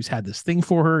knight who's had this thing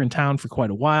for her in town for quite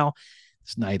a while.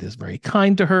 This knight is very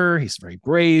kind to her. He's very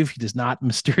brave. He does not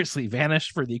mysteriously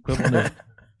vanish for the equivalent of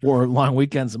 4 long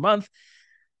weekends a month.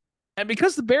 And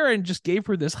because the Baron just gave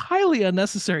her this highly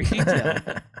unnecessary detail,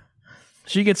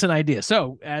 she gets an idea.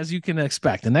 So, as you can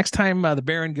expect, the next time the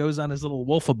Baron goes on his little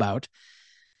wolf about,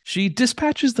 she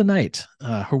dispatches the knight,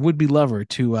 her would-be lover,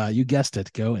 to, you guessed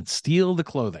it, go and steal the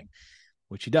clothing,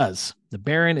 which he does. The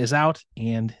Baron is out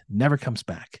and never comes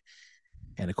back.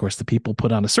 And, of course, the people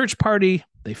put on a search party.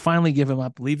 They finally give him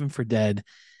up, leave him for dead.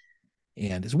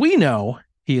 And as we know,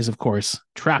 he is, of course,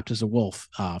 trapped as a wolf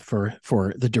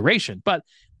for the duration. But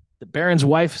the Baron's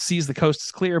wife sees the coast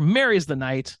is clear, marries the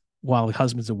knight while the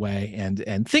husband's away,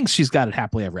 and thinks she's got it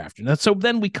happily ever after. And so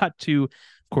then we cut to,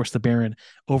 of course, the Baron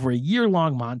over a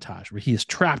year-long montage where he is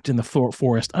trapped in the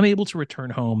forest, unable to return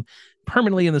home,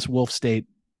 permanently in this wolf state,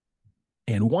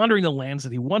 and wandering the lands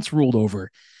that he once ruled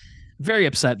over, very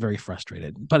upset, very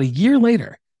frustrated. But a year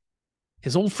later,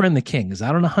 his old friend, the king, is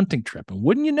out on a hunting trip. And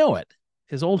wouldn't you know it,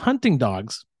 his old hunting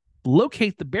dogs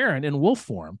locate the Baron in wolf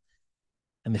form,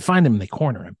 and they find him and they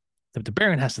corner him. The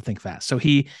Baron has to think fast. So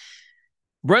he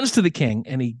runs to the king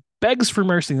and he begs for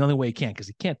mercy the only way he can, because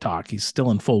he can't talk. He's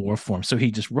still in full wolf form. So he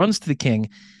just runs to the king,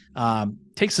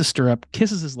 takes a stirrup,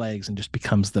 kisses his legs, and just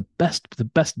becomes the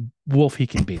best wolf he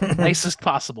can be, the nicest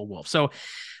possible wolf. So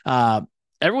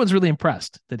everyone's really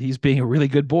impressed that he's being a really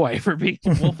good boy for being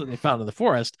the wolf that they found in the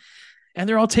forest. And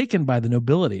they're all taken by the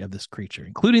nobility of this creature,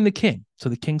 including the king. So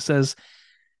the king says,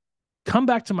 come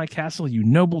back to my castle, you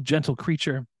noble, gentle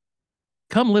creature.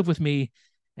 Come live with me,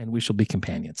 and we shall be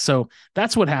companions. So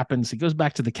that's what happens. He goes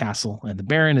back to the castle, and the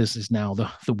Baron is now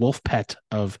the wolf pet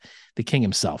of the king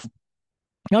himself.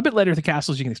 Now, a bit later at the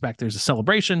castle, as you can expect, there's a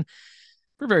celebration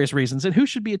for various reasons. And who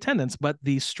should be attendance but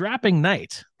the strapping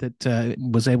knight that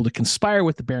was able to conspire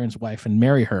with the Baron's wife and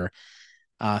marry her.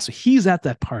 So he's at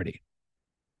that party.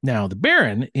 Now, the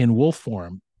Baron, in wolf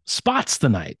form, spots the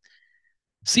knight,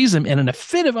 sees him, and in a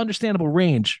fit of understandable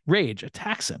rage,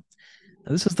 attacks him.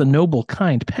 Now, this is the noble,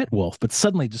 kind pet wolf, but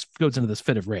suddenly just goes into this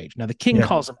fit of rage. Now, the king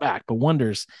calls him back, but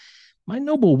wonders, my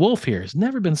noble wolf here has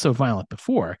never been so violent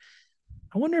before.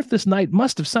 I wonder if this knight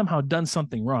must have somehow done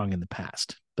something wrong in the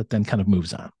past, but then kind of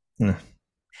moves on. Yeah.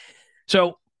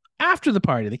 So after the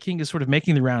party, the king is sort of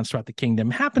making the rounds throughout the kingdom,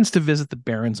 happens to visit the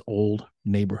Baron's old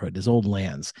neighborhood, his old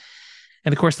lands.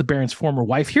 And of course, the Baron's former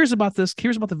wife hears about this,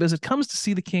 hears about the visit, comes to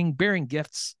see the king bearing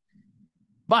gifts.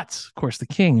 But, of course, the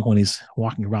king, when he's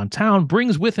walking around town,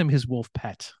 brings with him his wolf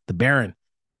pet, the Baron.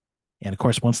 And, of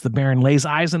course, once the Baron lays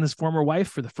eyes on his former wife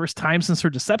for the first time since her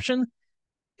deception,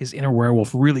 his inner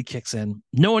werewolf really kicks in.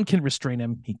 No one can restrain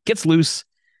him. He gets loose,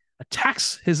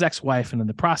 attacks his ex-wife, and in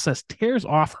the process tears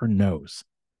off her nose.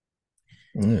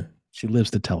 Mm. She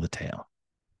lives to tell the tale.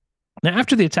 Now,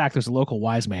 after the attack, there's a local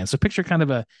wise man. So picture kind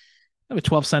of a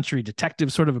 12th century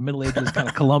detective, sort of a Middle Ages kind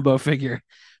of Columbo figure,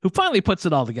 who finally puts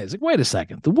it all together. He's like, wait a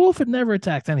second, the wolf had never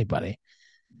attacked anybody.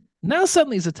 Now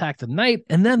suddenly he's attacked the knight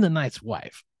and then the knight's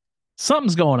wife.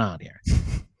 Something's going on here.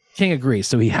 King agrees.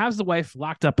 So he has the wife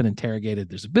locked up and interrogated.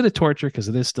 There's a bit of torture because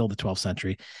it is still the 12th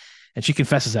century. And she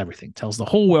confesses everything, tells the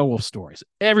whole werewolf stories.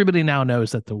 Everybody now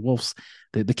knows that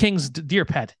the king's dear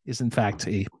pet is in fact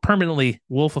a permanently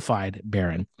wolfified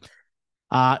baron.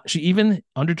 She even,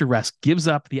 under duress, gives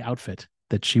up the outfit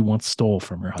that she once stole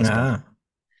from her husband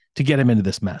to get him into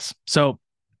this mess. So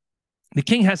the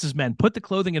king has his men put the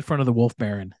clothing in front of the wolf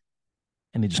baron,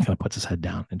 and he just kind of puts his head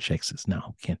down and shakes his,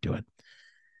 no, can't do it.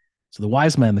 So the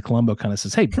wise man, the Columbo, kind of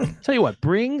says, hey, tell you what,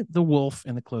 bring the wolf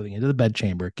and the clothing into the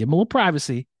bedchamber, give him a little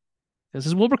privacy. This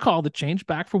is, we'll recall, the change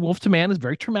back from wolf to man is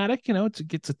very traumatic. You know,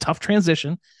 it's a tough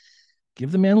transition.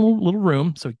 Give the man a little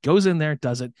room. So he goes in there,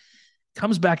 does it,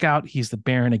 comes back out. He's the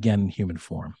baron again in human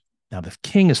form. Now the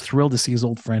king is thrilled to see his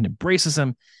old friend, embraces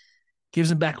him,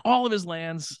 gives him back all of his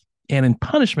lands, and in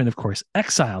punishment, of course,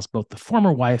 exiles both the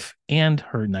former wife and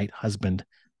her knight husband,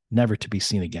 never to be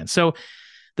seen again. So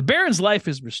the baron's life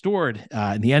is restored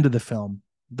in the end of the film.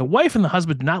 The wife and the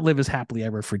husband do not live as happily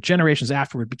ever for generations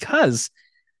afterward, because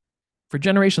for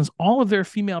generations, all of their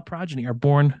female progeny are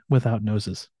born without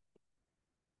noses.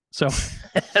 So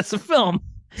as a film,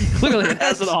 clearly it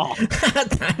has it all.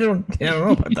 I don't know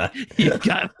about that.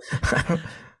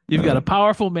 You've got a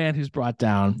powerful man who's brought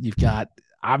down. You've got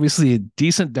obviously a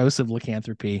decent dose of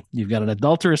lycanthropy. You've got an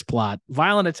adulterous plot,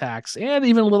 violent attacks, and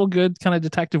even a little good kind of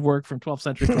detective work from 12th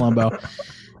century Columbo.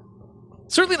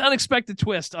 Certainly an unexpected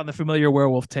twist on the familiar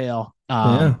werewolf tale.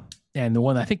 And the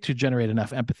one, I think, to generate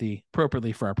enough empathy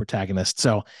appropriately for our protagonist.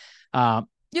 So, and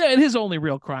his only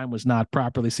real crime was not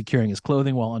properly securing his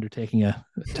clothing while undertaking a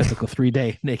typical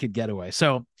 3-day naked getaway.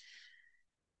 So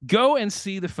go and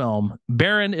see the film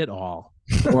Baron It All,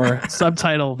 or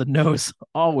subtitle The Nose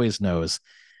Always Knows.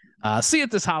 See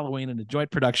it this Halloween in a joint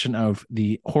production of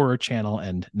the Horror Channel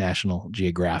and National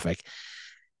Geographic.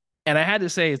 And I had to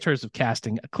say, in terms of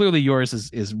casting, clearly yours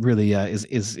is really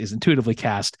is intuitively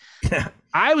cast.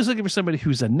 I was looking for somebody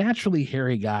who's a naturally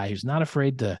hairy guy, who's not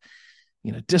afraid to,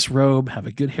 disrobe, have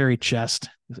a good hairy chest,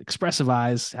 expressive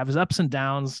eyes, have his ups and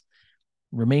downs,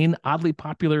 remain oddly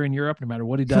popular in Europe no matter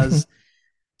what he does.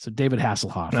 So David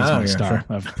Hasselhoff is my star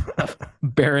of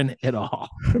Baron It All.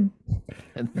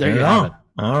 And there you have it.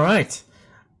 All right.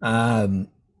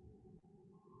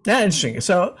 Interesting.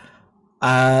 So,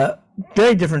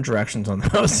 very different directions on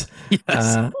those.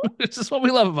 Yes, which is what we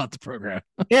love about the program.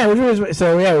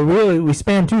 We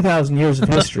span 2,000 years of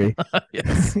history.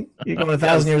 Yes. You're going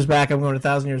 1,000 years back. I'm going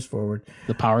 1,000 years forward.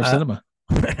 The power of cinema.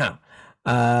 I'm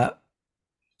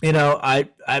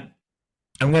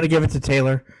going to give it to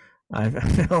Taylor. I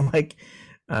feel like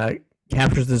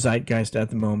captures the zeitgeist at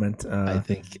the moment. I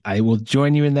think I will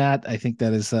join you in that. I think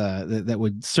that is that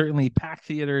would certainly pack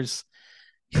theaters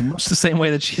in much the same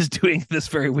way that she's doing this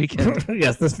very weekend.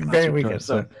 Yes, this very weekend.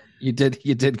 So you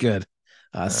did good.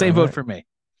 Same vote for me.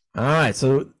 All right.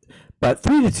 So, but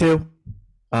 3-2,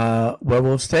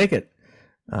 Werewolves take it.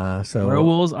 So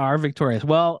Werewolves are victorious.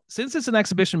 Well, since it's an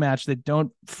exhibition match, they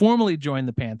don't formally join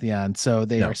the Pantheon, so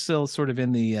they are still sort of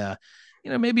in the,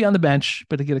 maybe on the bench,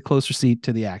 but to get a closer seat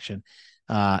to the action,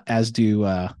 as do.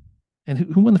 And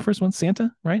who won the first one?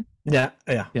 Santa, right? Yeah.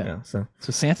 So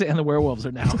Santa and the Werewolves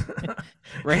are now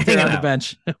right there on the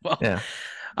bench.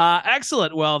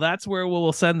 Excellent. Well, that's where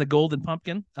we'll send the golden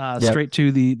pumpkin straight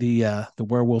to the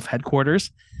werewolf headquarters.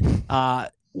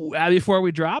 Before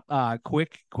we drop,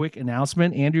 quick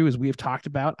announcement, Andrew. As we have talked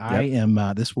about, I am.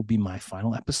 This will be my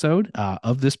final episode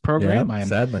of this program. I am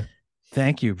sadly.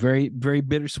 Thank you. Very, very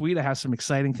bittersweet. I have some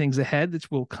exciting things ahead that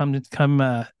will come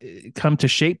to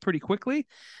shape pretty quickly.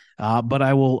 But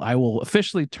I will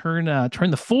officially turn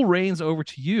the full reins over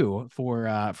to you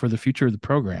for the future of the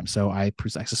program. So I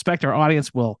suspect our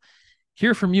audience will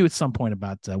hear from you at some point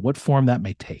about what form that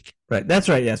may take. Right. That's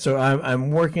right. Yeah. So I'm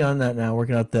working on that now,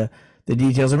 working out the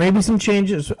details. There may be some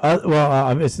changes.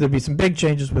 Obviously there'll be some big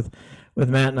changes with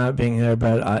Matt not being there,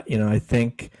 but I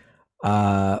think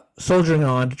soldiering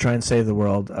on to try and save the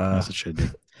world. As it should be.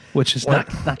 Which is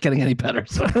not getting any better.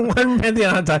 So one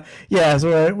Pantheon on time. Yeah,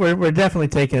 so we're definitely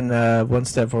taking one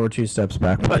step forward, 2 steps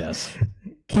back. But yes,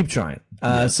 keep trying.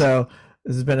 So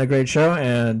this has been a great show,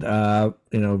 and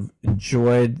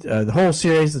enjoyed the whole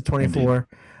series, the 24,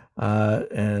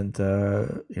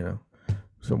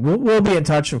 so we'll be in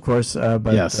touch, of course.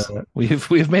 But yes,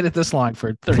 we've made it this long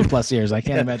for 30 plus years. I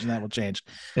can't imagine that will change.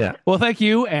 Yeah. Well, thank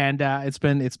you, and it's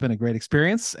been a great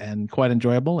experience and quite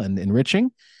enjoyable and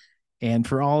enriching. And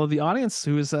for all of the audience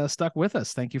who has stuck with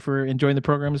us, thank you for enjoying the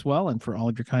program as well, and for all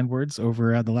of your kind words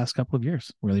over the last couple of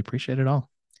years. Really appreciate it all.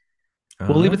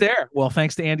 We'll leave it there. Well,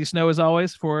 thanks to Andy Snow, as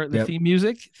always, for the theme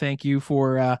music. Thank you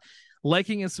for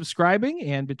liking and subscribing.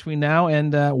 And between now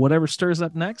and whatever stirs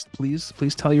up next, please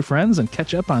tell your friends and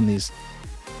catch up on these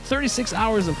 36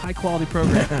 hours of high quality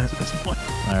programming at this point.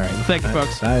 All right. Well, thank you,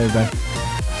 folks. Bye,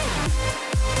 everybody.